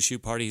snowshoe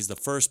party. He's the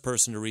first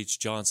person to reach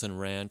Johnson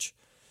Ranch.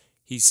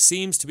 He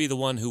seems to be the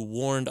one who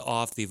warned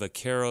off the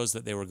vaqueros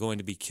that they were going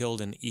to be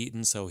killed and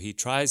eaten, so he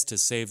tries to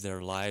save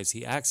their lives.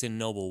 He acts in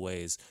noble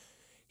ways.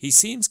 He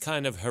seems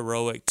kind of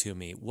heroic to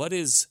me. What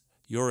is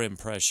your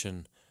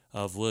impression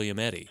of William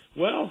Eddy?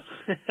 Well,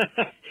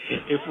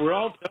 if we're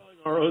all telling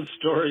our own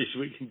stories,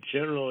 we can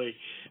generally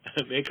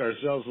make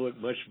ourselves look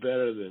much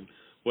better than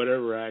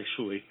whatever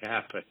actually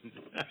happened.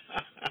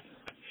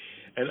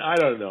 And I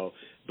don't know,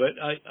 but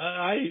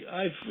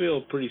I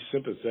feel pretty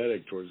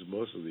sympathetic towards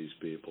most of these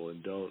people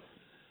and don't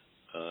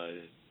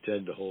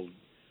tend to hold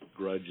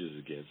grudges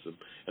against them.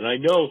 And I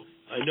know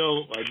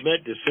I've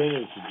met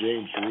descendants of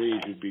James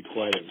Reed who'd be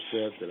quite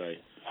upset that I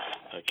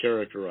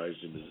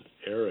characterized him as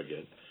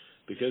arrogant,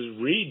 because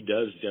Reed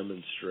does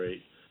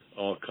demonstrate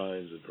all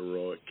kinds of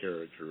heroic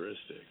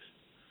characteristics.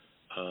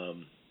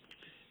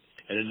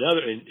 And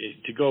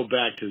to go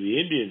back to the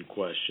Indian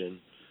question,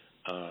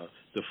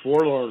 the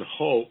Forlorn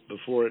Hope,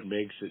 before it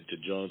makes it to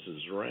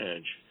Johnson's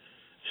Ranch,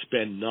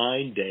 spend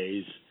 9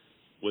 days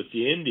with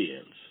the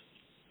Indians,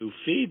 who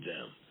feed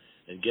them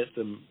and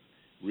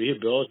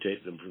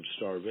rehabilitate them from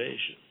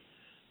starvation.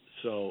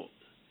 So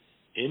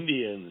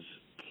Indians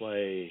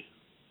play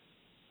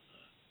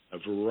a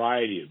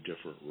variety of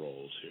different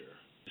roles here.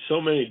 So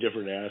many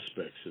different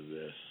aspects of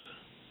this.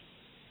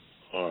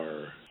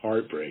 are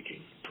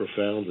heartbreaking,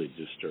 profoundly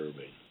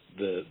disturbing.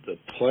 The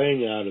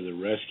playing out of the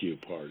rescue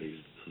parties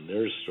and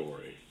their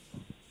story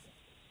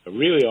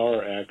really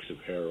are acts of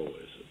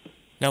heroism.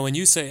 Now, when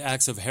you say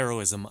acts of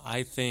heroism,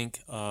 I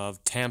think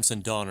of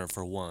Tamsin Donner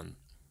for one.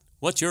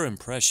 What's your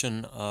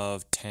impression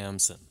of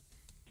Tamsin?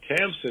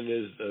 Tamsin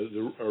is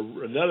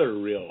another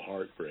real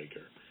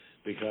heartbreaker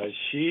because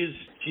she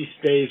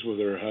stays with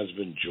her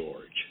husband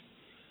George,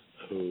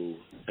 who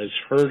has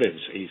hurt him.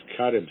 He's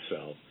cut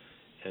himself,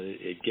 and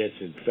it gets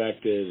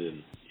infected,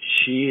 and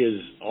she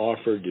is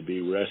offered to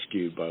be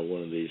rescued by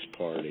one of these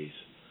parties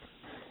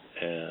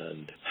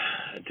and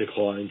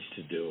declines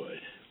to do it,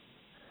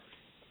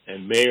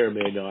 and may or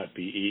may not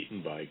be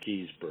eaten by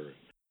Keseberg,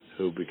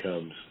 who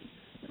becomes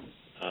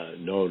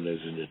known as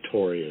a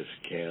notorious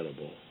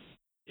cannibal.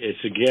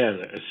 It's, again,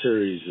 a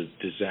series of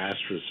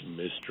disastrous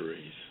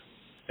mysteries.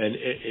 And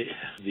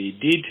the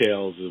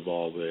details of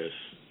all this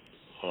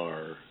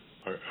are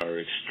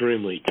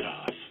extremely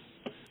tough.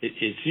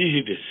 It's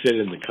easy to sit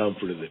in the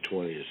comfort of the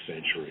 20th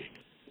century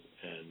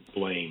and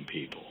blame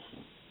people.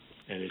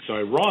 And it's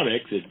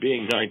ironic that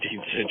being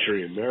 19th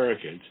century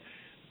Americans,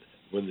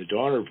 when the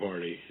Donner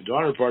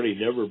Party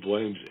never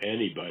blames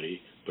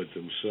anybody but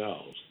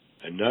themselves.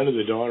 And none of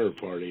the Donner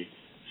Party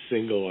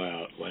single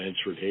out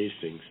Lansford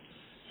Hastings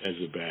as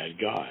a bad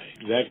guy.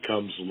 That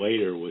comes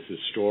later with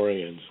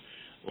historians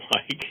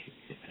like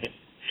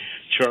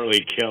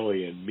Charlie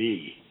Kelly and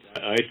me.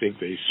 I think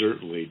they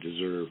certainly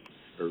deserve,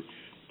 or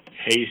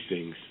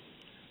Hastings'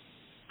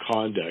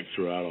 conduct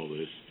throughout all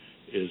this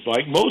is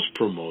like most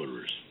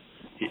promoters.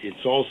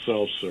 It's all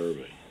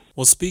self-serving.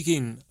 Well,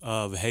 speaking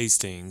of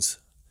Hastings,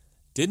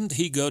 didn't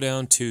he go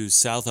down to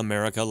South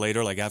America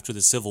later, like after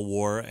the Civil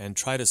War, and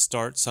try to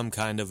start some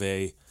kind of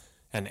an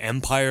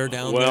empire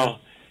down there? Well,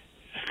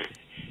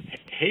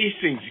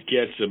 Hastings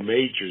gets a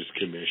major's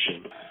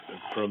commission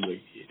from the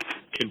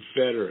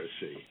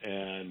Confederacy,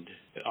 and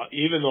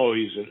even though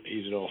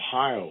he's an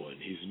Ohioan,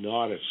 he's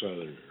not a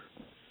Southerner,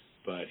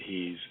 but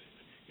he's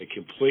a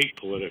complete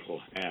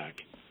political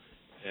hack,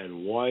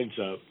 and winds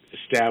up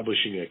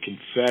establishing a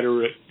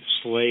Confederate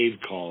slave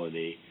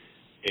colony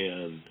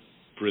in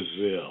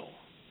Brazil.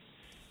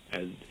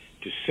 And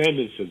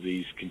descendants of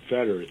these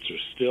Confederates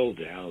are still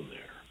down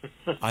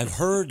there. I've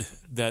heard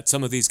that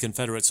some of these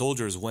Confederate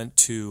soldiers went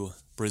to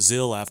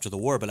Brazil after the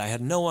war, but I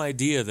had no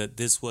idea that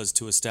this was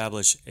to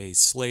establish a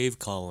slave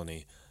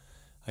colony.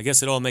 I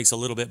guess it all makes a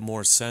little bit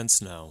more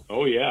sense now.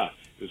 Oh, yeah.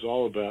 It's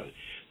all about...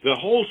 The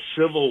whole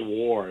Civil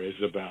War is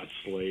about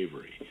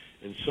slavery,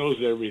 and so is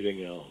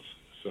everything else.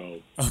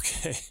 So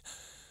okay.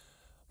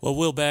 Well,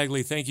 Will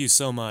Bagley, thank you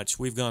so much.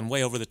 We've gone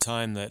way over the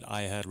time that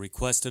I had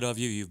requested of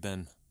you. You've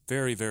been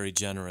very, very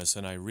generous,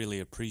 and I really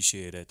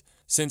appreciate it.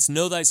 Since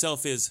Know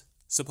Thyself is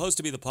supposed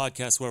to be the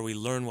podcast where we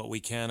learn what we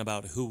can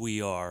about who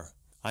we are,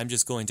 I'm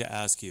just going to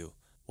ask you,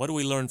 what do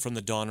we learn from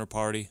the Donner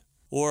Party?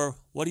 Or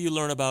what do you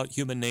learn about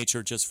human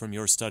nature just from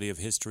your study of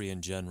history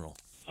in general?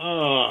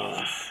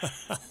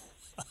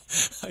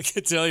 I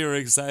can tell you're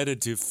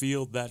excited to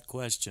field that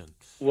question.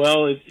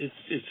 Well,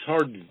 it's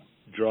hard to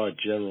draw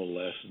general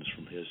lessons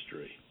from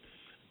history.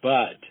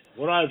 But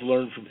what I've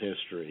learned from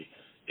history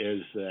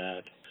is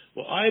that,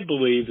 well, I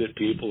believe that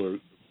people are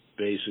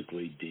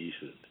basically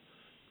decent.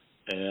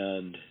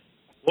 And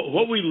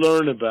what we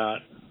learn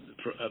about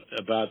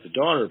the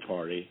Donner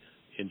Party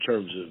in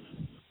terms of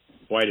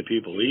why do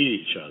people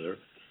eat each other,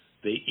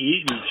 they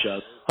eat each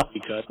other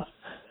because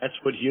that's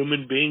what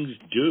human beings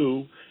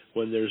do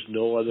when there's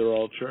no other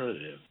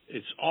alternative.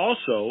 It's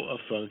also a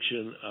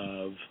function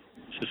of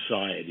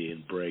society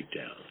and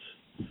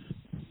breakdowns.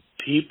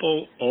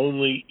 People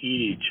only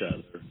eat each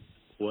other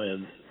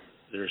when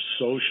their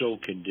social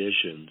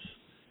conditions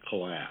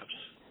collapse,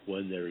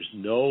 when there's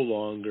no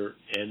longer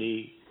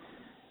any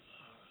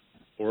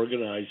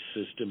organized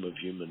system of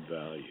human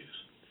values.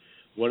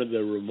 One of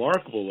the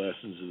remarkable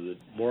lessons of the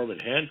Mormon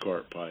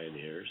handcart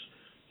pioneers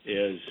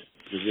is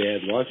that they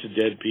had lots of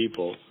dead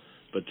people,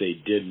 but they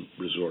didn't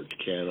resort to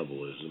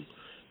cannibalism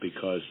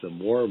because the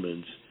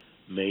Mormons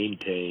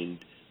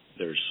maintained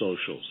their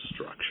social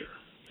structure.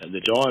 And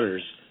the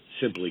Donners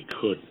simply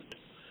couldn't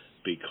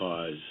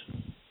because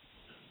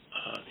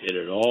it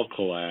had all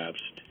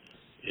collapsed.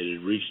 It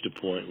had reached a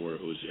point where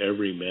it was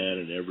every man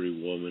and every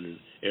woman and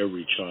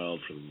every child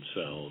for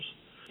themselves.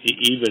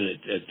 Even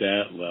at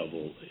that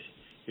level,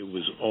 it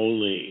was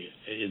only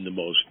in the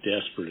most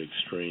desperate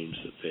extremes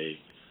that they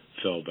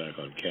fell back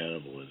on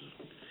cannibalism.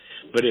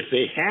 But if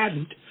they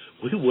hadn't,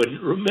 we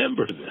wouldn't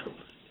remember them.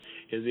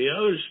 In the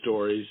other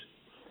stories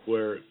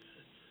where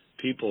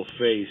people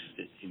face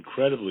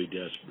incredibly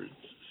desperate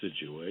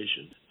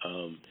situations,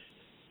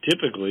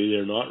 typically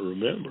they're not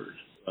remembered.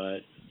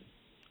 But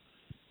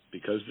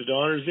because the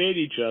Donners ate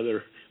each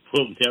other,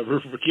 we'll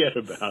never forget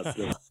about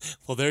them.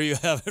 Well, there you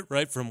have it,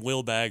 right from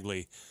Will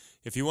Bagley.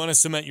 If you want to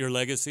cement your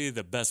legacy,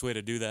 the best way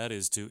to do that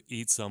is to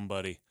eat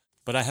somebody.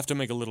 But I have to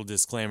make a little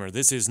disclaimer.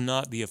 This is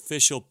not the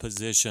official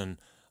position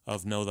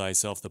of Know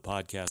Thyself, the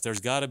podcast. There's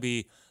got to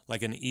be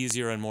like an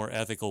easier and more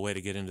ethical way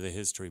to get into the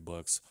history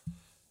books.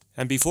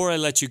 And before I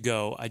let you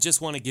go, I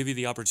just want to give you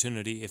the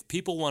opportunity, if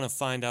people want to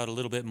find out a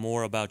little bit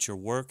more about your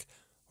work,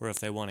 or if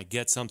they want to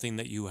get something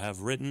that you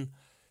have written,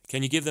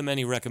 can you give them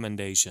any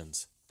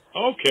recommendations?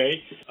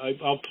 Okay,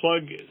 I'll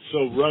plug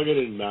So Rugged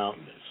and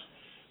Mountainous,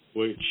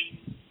 which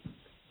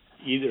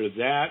either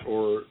that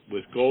or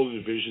With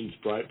Golden Visions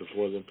Bright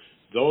Before Them,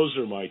 those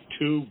are my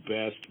two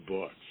best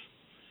books.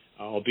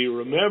 I'll be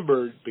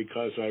remembered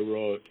because I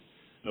wrote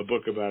a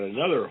book about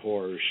another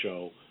horror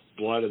show,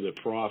 Blood of the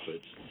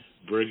Prophets,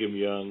 Brigham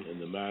Young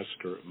and the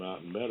Massacre at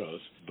Mountain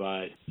Meadows,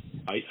 but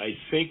I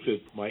think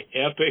that my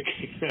epic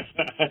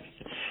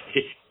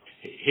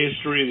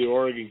history of the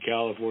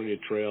Oregon-California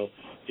Trail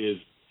is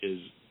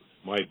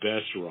my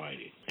best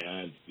writing.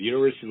 And the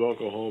University of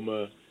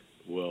Oklahoma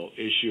will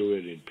issue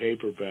it in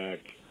paperback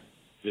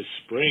this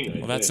spring, I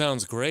think. That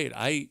sounds great.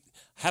 I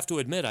have to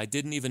admit, I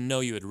didn't even know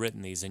you had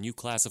written these, and you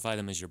classify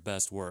them as your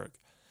best work.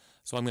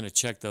 So I'm going to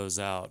check those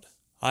out.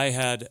 I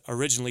had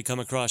originally come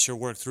across your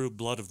work through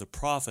Blood of the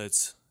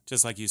Prophets,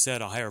 just like you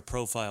said, a higher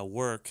profile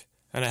work.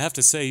 And I have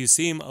to say, you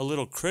seem a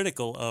little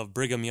critical of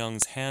Brigham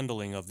Young's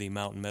handling of the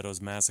Mountain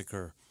Meadows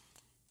Massacre.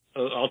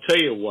 I'll tell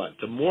you what,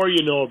 the more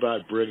you know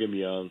about Brigham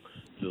Young,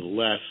 the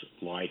less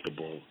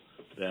likable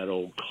that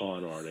old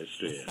con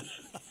artist is.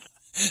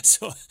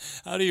 So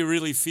how do you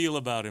really feel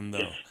about him,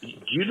 though? Do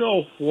you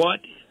know what?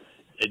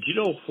 Do you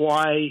know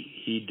why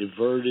he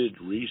diverted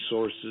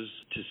resources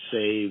to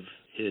save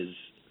his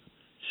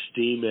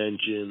steam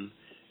engine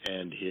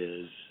and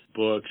his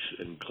books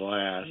and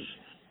glass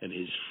and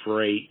his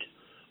freight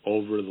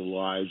over the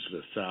lives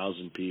of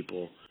 1,000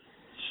 people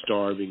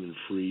starving and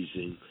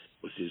freezing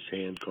with his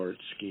handcart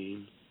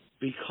scheme?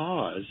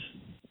 Because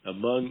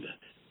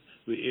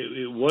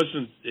it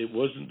wasn't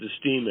the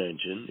steam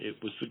engine,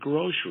 it was the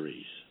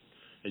groceries.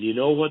 And you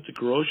know what the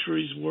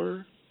groceries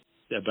were?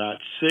 About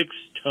 6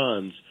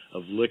 tons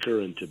of liquor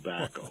and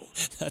tobacco.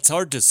 That's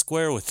hard to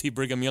square with the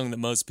Brigham Young that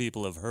most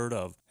people have heard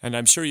of. And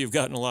I'm sure you've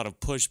gotten a lot of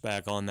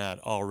pushback on that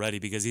already,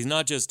 because he's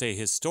not just a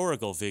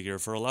historical figure.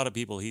 For a lot of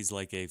people, he's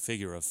like a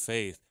figure of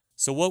faith.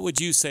 So what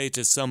would you say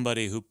to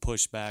somebody who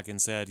pushed back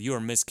and said, you are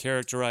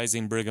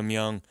mischaracterizing Brigham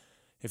Young?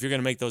 If you're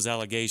going to make those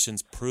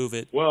allegations, prove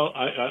it. Well,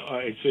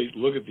 I'd say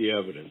look at the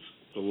evidence,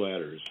 the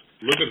letters.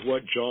 Look at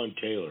what John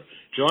Taylor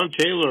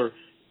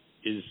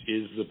is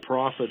the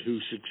prophet who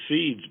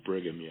succeeds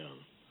Brigham Young.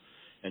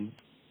 And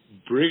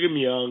Brigham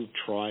Young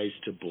tries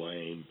to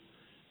blame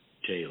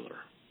Taylor.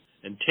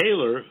 And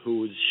Taylor,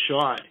 who was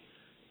shot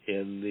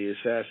in the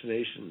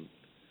assassination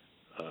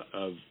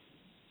of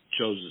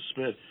Joseph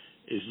Smith,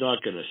 is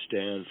not going to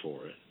stand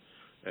for it.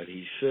 And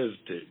he says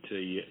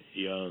to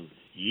Young,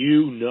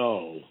 you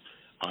know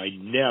I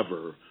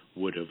never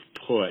would have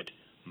put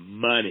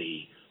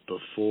money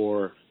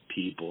before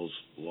people's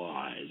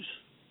lives.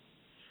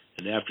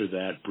 And after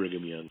that,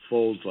 Brigham Young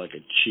folds like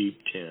a cheap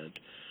tent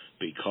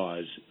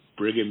because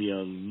Brigham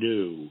Young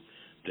knew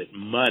that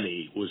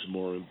money was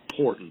more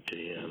important to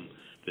him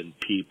than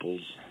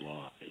people's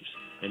lives.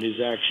 And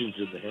his actions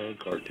in the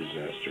handcart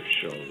disaster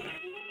show that.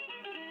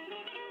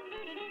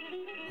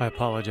 I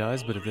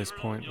apologize, but at this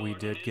point we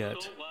did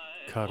get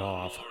cut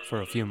off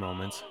for a few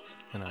moments,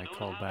 and I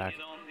called back.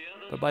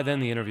 But by then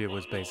the interview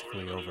was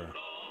basically over.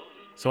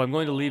 So I'm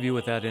going to leave you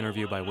with that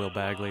interview by Will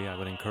Bagley. I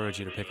would encourage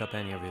you to pick up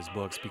any of his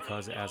books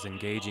because as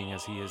engaging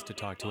as he is to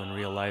talk to in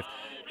real life,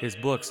 his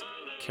books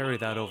carry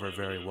that over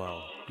very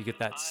well. You get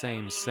that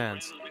same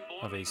sense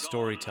of a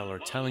storyteller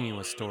telling you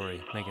a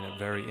story, making it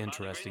very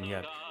interesting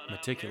yet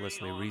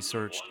meticulously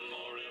researched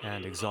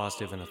and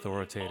exhaustive and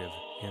authoritative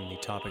in the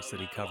topics that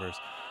he covers.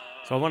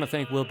 So I want to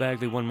thank Will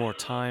Bagley one more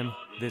time.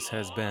 This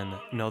has been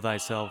Know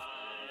Thyself,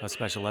 a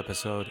special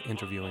episode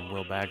interviewing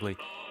Will Bagley.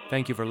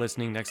 Thank you for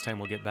listening. Next time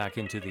we'll get back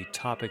into the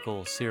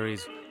topical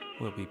series.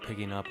 We'll be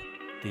picking up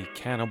the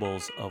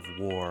cannibals of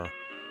war,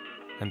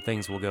 and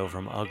things will go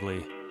from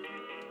ugly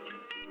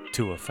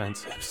to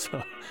offensive.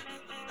 So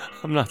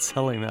I'm not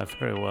selling that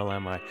very well,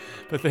 am I?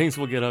 But things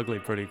will get ugly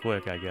pretty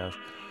quick, I guess.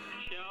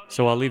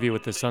 So I'll leave you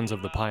with the Sons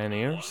of the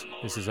Pioneers.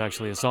 This is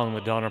actually a song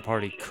the Donner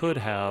Party could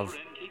have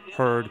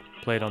heard,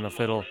 played on the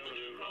fiddle,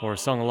 or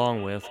sung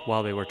along with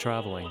while they were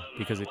traveling,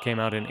 because it came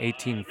out in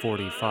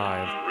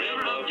 1845.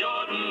 River of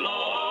Jordan,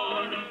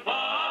 Lord,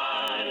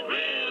 wide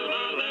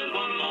river, there's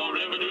one more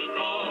river to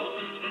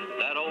cross.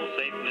 That old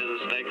Satan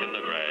is a snake in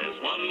the grass,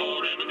 one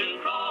more river to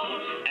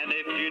cross. And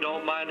if you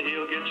don't mind,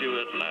 he'll get you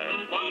at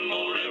last, one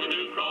more river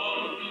to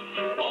cross.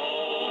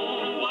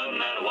 Oh, wasn't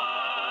that a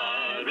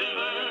wide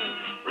river,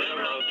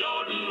 river of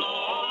Jordan,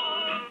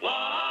 Lord,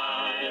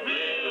 wide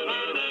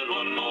river, there's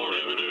one more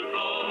river to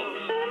cross.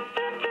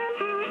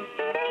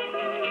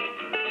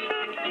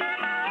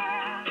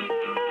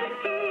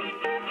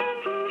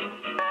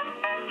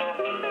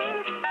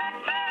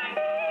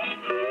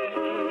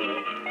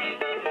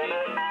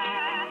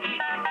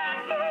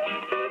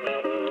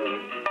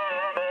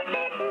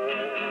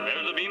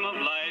 There's a beam of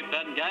light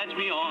that guides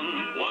me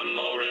on, one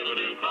more river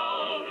to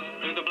cross.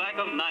 Through the black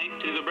of night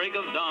to the break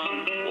of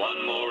dawn,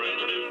 one more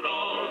river to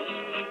cross.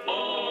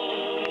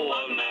 Oh,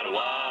 wasn't that a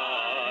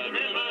wide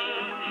river,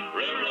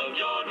 river of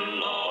Jordan,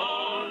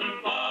 Lord,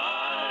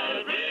 wide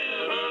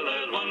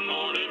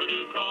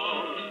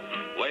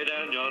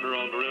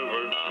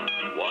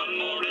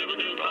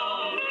to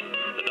cross.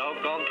 The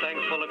doggone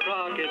thing's full of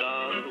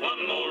crocodiles.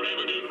 One more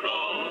river to cross.